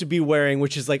 supposed to be wearing,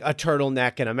 which is like a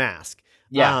turtleneck and a mask.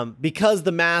 Yeah. Because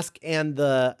the mask and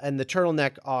the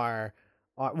turtleneck are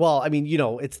well, I mean,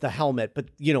 it's the helmet, but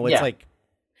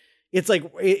it's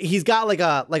like he's got like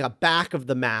a back of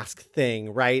the mask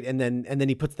thing, right? And then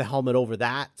he puts the helmet over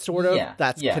that sort of. Yeah,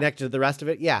 That's yeah. connected to the rest of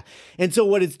it. Yeah. And so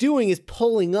what it's doing is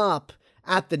pulling up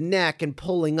at the neck and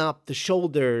pulling up the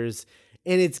shoulders,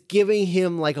 and it's giving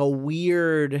him like a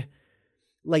weird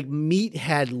like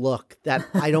meathead look that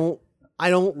I don't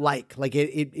like. Like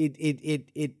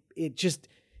it just,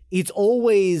 it's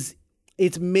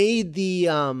made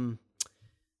that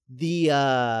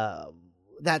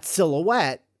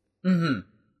silhouette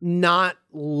not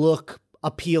look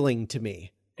appealing to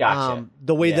me. Gotcha.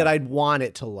 The way Yeah. that I'd want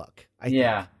it to look. I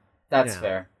think. That's Yeah.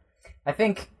 fair. I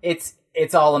think it's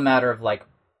all a matter of like,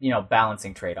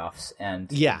 balancing trade-offs,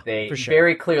 and Yeah, they for sure.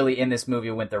 very clearly in this movie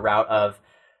went the route of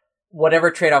whatever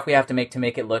trade-off we have to make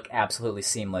it look absolutely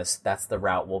seamless. That's the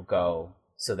route we'll go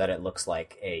so that it looks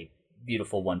like a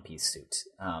beautiful one-piece suit.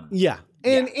 Yeah.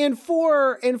 And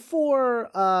for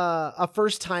a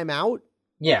first time out,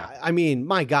 Yeah. I mean,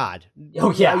 my God.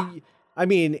 Oh, yeah. I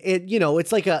mean,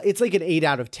 it's like an 8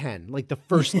 out of 10, like the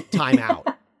first time out.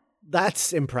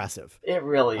 That's impressive. It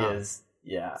really is.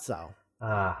 Yeah. So,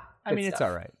 I mean, it's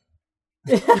all right.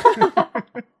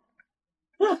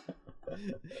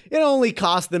 it only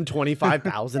cost them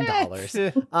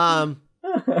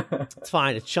 $25,000. It's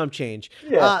fine. It's chump change.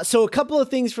 Yeah. So a couple of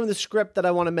things from the script that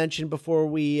I want to mention before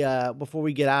we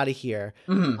get out of here.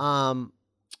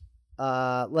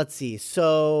 Let's see.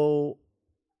 So,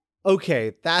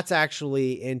 okay, that's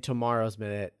actually in tomorrow's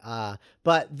minute.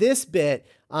 But this bit,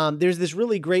 there's this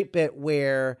really great bit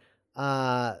where,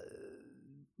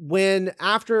 when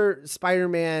after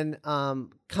Spider-Man,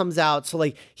 comes out, so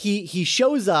like he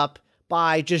shows up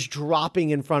by just dropping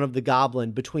in front of the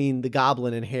Goblin, between the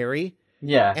Goblin and Harry.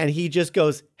 Yeah. And he just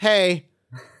goes, "Hey,"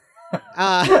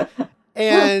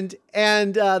 and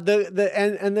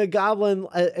the Goblin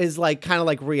is like kind of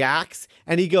like reacts,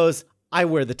 and he goes, "I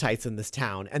wear the tights in this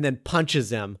town," and then punches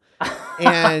him,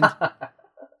 and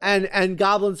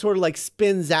Goblin sort of like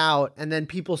spins out, and then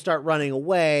people start running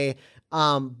away.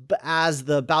 But as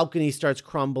the balcony starts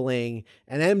crumbling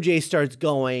and MJ starts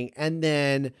going, and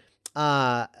then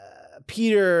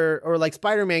Peter, or like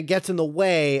Spider-Man, gets in the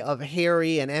way of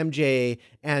Harry and MJ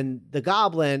and the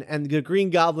Goblin, and the Green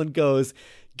Goblin goes,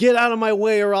 "Get out of my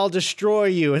way or I'll destroy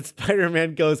you." And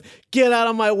Spider-Man goes, "Get out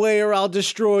of my way or I'll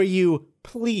destroy you,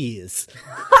 please."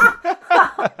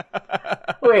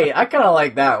 Wait, I kind of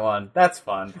like that one. That's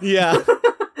fun. Yeah.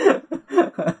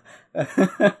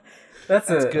 That's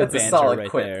a good banter solid right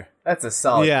quip. there. That's a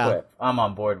solid Yeah. quip. I'm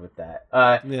on board with that.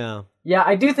 Yeah. Yeah,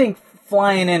 I do think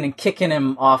flying in and kicking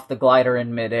him off the glider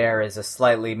in midair is a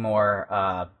slightly more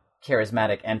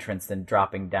charismatic entrance than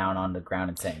dropping down on the ground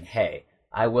and saying, "Hey,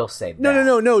 I will save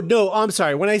that." No. I'm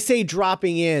sorry. When I say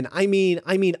dropping in, I mean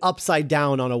upside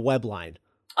down on a web line.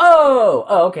 Oh,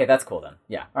 okay, that's cool then.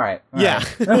 Yeah, all right. Yeah.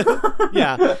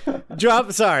 Yeah.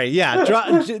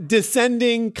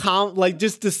 Descending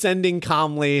descending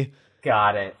calmly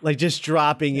Got it. Like just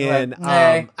dropping in.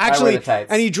 Hey, actually, I wear the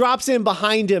tights. and he drops in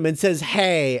behind him and says,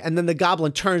 "Hey," and then the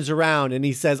goblin turns around and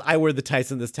he says, "I wear the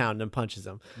tights in this town," and punches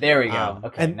him. There we go.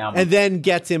 Okay, and then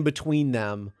gets in between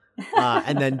them,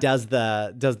 and then does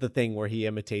the thing where he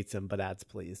imitates him but adds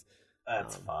please.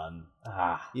 That's fun.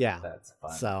 Yeah, that's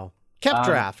fun. So kept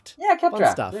draft. Yeah, kept Fun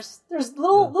draft. stuff. There's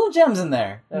little gems in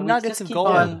there. That we Nuggets just of keep gold.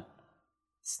 on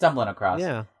stumbling across.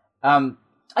 Yeah.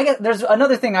 I guess there's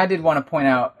another thing I did want to point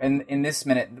out in this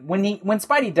minute. When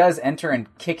Spidey does enter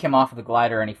and kick him off of the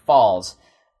glider and he falls,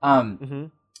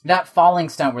 that falling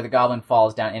stunt where the Goblin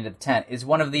falls down into the tent is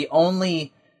one of the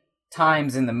only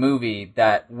times in the movie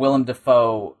that Willem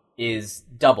Dafoe is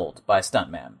doubled by a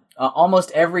stuntman.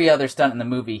 Almost every other stunt in the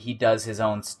movie, he does his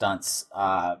own stunts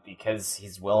because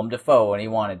he's Willem Dafoe and he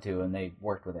wanted to, and they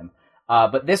worked with him.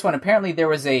 But this one, apparently there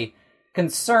was a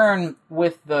concern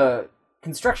with the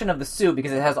construction of the suit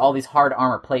because it has all these hard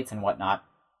armor plates and whatnot,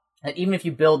 that even if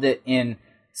you build it in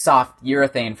soft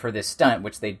urethane for this stunt,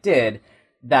 which they did,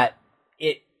 that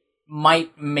it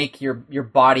might make your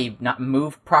body not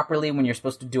move properly when you're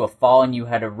supposed to do a fall, and you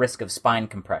had a risk of spine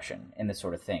compression and this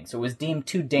sort of thing. So it was deemed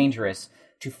too dangerous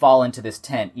to fall into this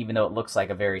tent, even though it looks like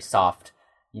a very soft,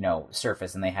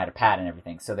 surface, and they had a pad and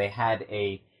everything. So they had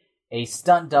a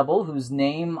stunt double whose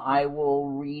name I will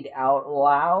read out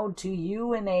loud to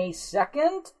you in a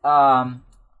second.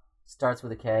 Starts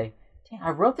with a K. Dang, I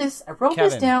wrote this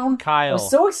down. Kyle. I was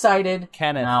so excited.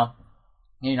 Kenneth. No,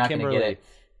 you're not going to Kimberly. get it.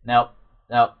 Nope.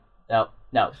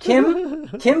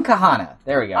 Kim Kahana.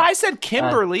 There we go. I said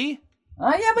Kimberly.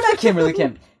 Yeah, but not Kimberly.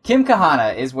 Kim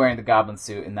Kahana is wearing the Goblin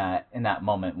suit in that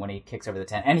moment when he kicks over the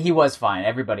tent, and he was fine.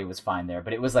 Everybody was fine there,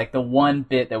 but it was like the one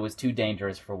bit that was too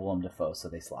dangerous for Willem Dafoe, so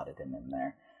they slotted him in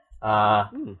there.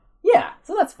 Yeah,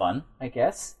 so that's fun, I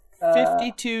guess.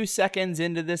 52 seconds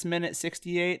into this minute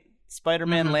 68,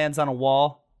 Spider-Man lands on a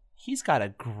wall. He's got a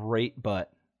great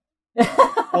butt.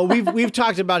 Oh, we've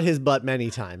talked about his butt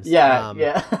many times. Yeah.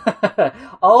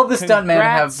 All of the stuntmen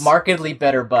have markedly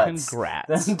better butts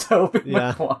Congrats. than Tobey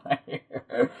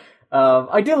Maguire.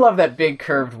 I do love that big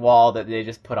curved wall that they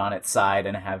just put on its side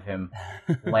and have him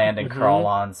land and crawl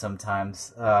on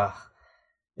sometimes.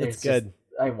 It's good.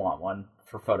 I want one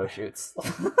for photo shoots.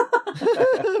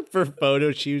 For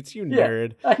photo shoots, you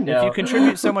nerd. I know. If you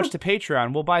contribute so much to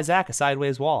Patreon, we'll buy Zach a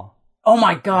sideways wall. Oh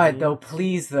my god, though,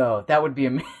 please, though. That would be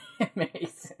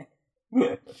amazing.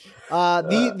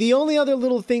 The only other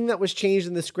little thing that was changed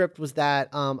in the script was that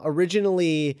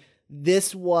originally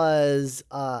this was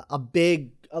a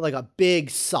big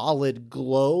solid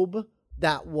globe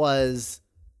that was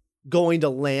going to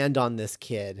land on this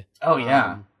kid. Oh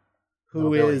yeah.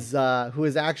 Who is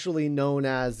actually known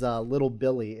as Little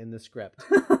Billy in the script.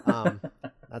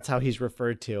 That's how he's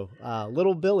referred to.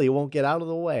 Little Billy won't get out of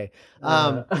the way.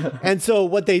 And so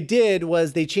what they did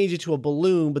was they changed it to a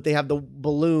balloon, but they have the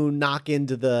balloon knock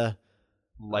into the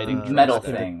lighting metal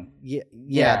thing.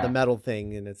 Yeah, the metal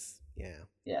thing, and it's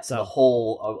so the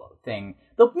whole thing.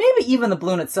 Though maybe even the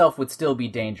balloon itself would still be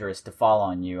dangerous to fall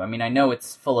on you. I mean, I know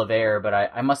it's full of air, but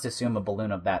I must assume a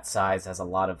balloon of that size has a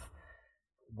lot of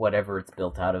whatever it's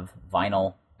built out of,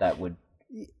 vinyl, that would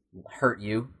hurt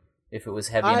you if it was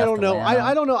heavy enough. I don't know. land on.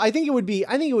 I don't know. I think it would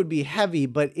be heavy,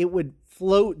 but it would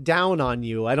float down on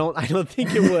you. I don't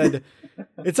think it would.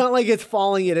 It's not like it's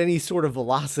falling at any sort of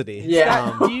velocity.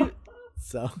 Yeah.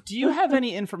 Do you have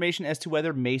any information as to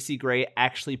whether Macy Gray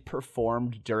actually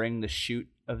performed during the shoot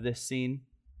of this scene?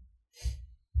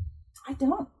 I don't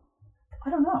know. I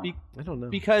don't know.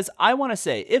 Because I want to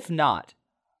say, if not,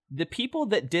 the people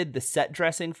that did the set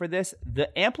dressing for this,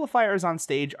 the amplifiers on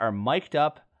stage are mic'd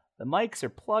up, the mics are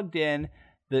plugged in,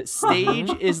 the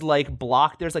stage is like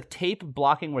blocked. There's like tape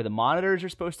blocking where the monitors are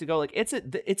supposed to go. Like it's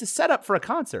a setup for a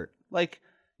concert. Like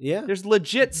there's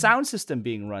legit sound system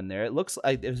being run there. It looks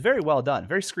like it was very well done,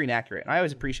 very screen accurate. And I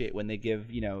always appreciate when they give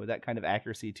that kind of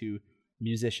accuracy to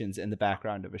musicians in the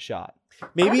background of a shot.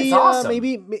 Maybe awesome.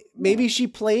 maybe she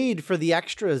played for the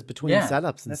extras between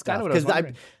setups and That's stuff. kind of what I was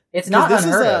wondering. It's not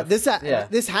unheard of.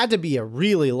 This had to be a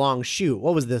really long shoot.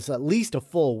 What was this? At least a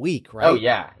full week, right? Oh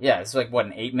yeah. It's like what,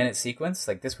 an 8-minute sequence?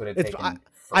 Like this would have taken.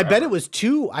 I bet it was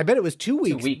 2 weeks.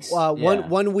 2 weeks.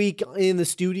 One week in the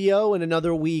studio and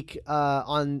another week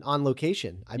on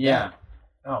location. I bet.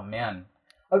 Oh man.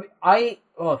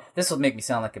 This will make me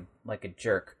sound like a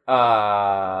jerk.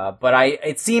 But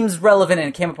it seems relevant and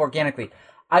it came up organically.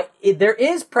 There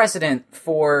is precedent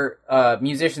for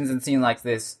musicians in scenes like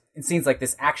this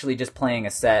actually just playing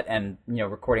a set and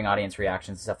recording audience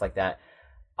reactions and stuff like that.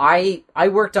 I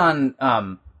worked on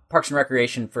Parks and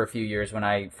Recreation for a few years when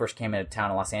I first came into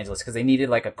town in Los Angeles because they needed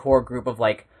like a core group of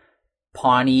like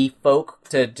Pawnee folk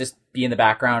to just be in the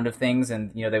background of things,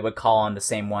 and they would call on the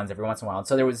same ones every once in a while. And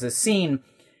so there was a scene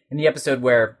in the episode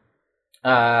where,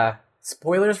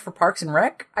 spoilers for Parks and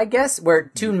Rec, I guess, where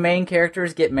two main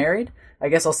characters get married. I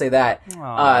guess I'll say that.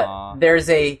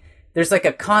 There's like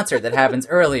a concert that happens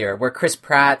earlier where Chris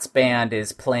Pratt's band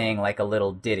is playing like a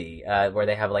little ditty, where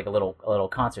they have like a little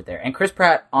concert there. And Chris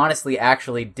Pratt honestly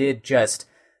actually did just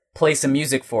play some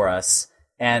music for us,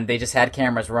 and they just had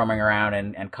cameras roaming around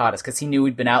and caught us because he knew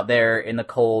we'd been out there in the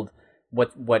cold,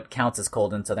 what counts as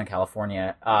cold in Southern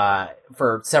California,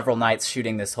 for several nights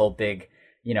shooting this whole big,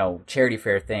 charity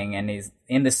fair thing. And he's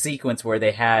in the sequence where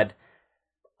they had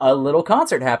a little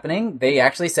concert happening. They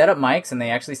actually set up mics and they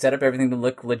actually set up everything to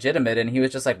look legitimate. And he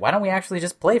was just like, why don't we actually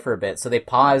just play for a bit? So they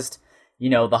paused,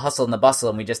 the hustle and the bustle,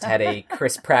 and we just had a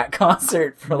Chris Pratt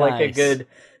concert for like a good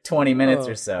 20 minutes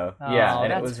or so.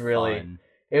 And it was really fun.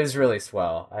 It was really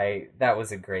swell. That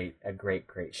was a great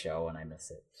show, and I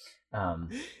miss it.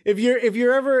 If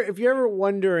you're ever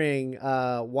wondering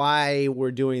why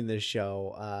we're doing this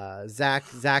show,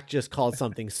 Zach just called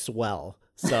something swell.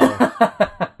 So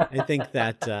I think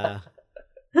that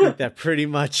pretty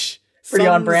much pretty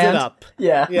on brand. It up.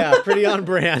 Yeah, pretty on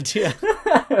brand. Yeah.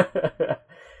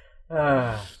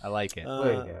 I like it.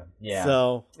 Yeah.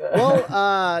 So,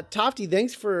 well, Tofty,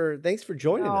 thanks for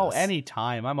joining us. Oh,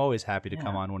 anytime. I'm always happy to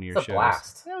come on one of your shows. A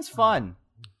blast. That was fun.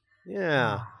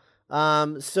 Yeah.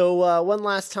 So one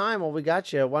last time while we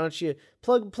got you, why don't you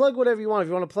plug whatever you want. If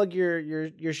you want to plug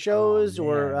your shows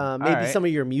or maybe some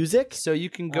of your music. So you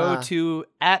can go to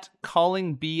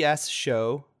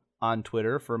 @CallingBS on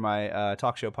Twitter for my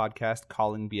talk show podcast,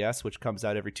 Calling BS, which comes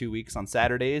out every 2 weeks on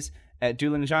Saturdays at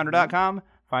duelinggenre.com.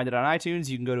 Find it on iTunes.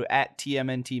 You can go to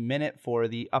 @TMNT Minute for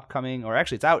the upcoming, or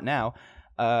actually it's out now,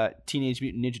 Teenage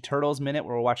Mutant Ninja Turtles Minute,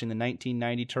 where we're watching the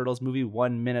 1990 Turtles movie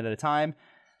 1 minute at a time.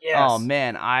 Yes. Oh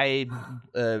man, I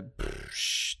go to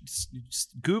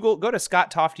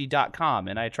scotttofty.com,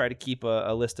 and I try to keep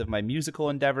a list of my musical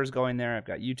endeavors going there. I've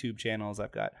got YouTube channels.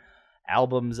 I've got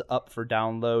albums up for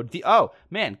download.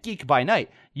 Geek by Night.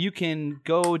 You can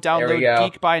go download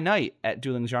Geek by Night at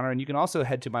Dueling Genre, and you can also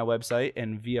head to my website,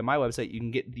 and via my website you can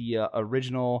get the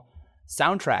original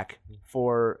soundtrack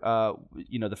for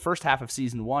the first half of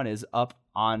season 1 is up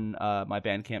on my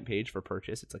Bandcamp page for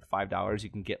purchase. It's like $5. You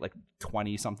can get like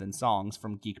 20 something songs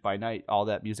from Geek by Night, all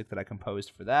that music that I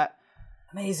composed for that.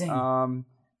 Amazing.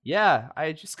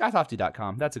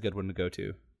 scotttofty.com. That's a good one to go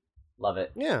to. Love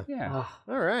it. Yeah.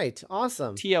 All right.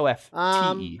 Awesome.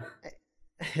 TOFTE.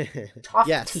 Tofty.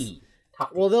 Yes.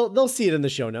 Well, they'll see it in the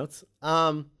show notes.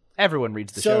 Everyone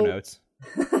reads the show notes.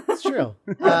 It's true.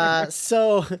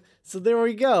 So there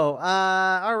we go.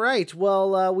 All right.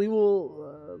 Well, we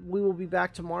will be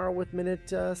back tomorrow with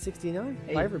minute 69.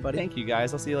 Bye, everybody. Thank you,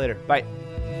 guys. I'll see you later. Bye.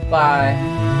 Bye.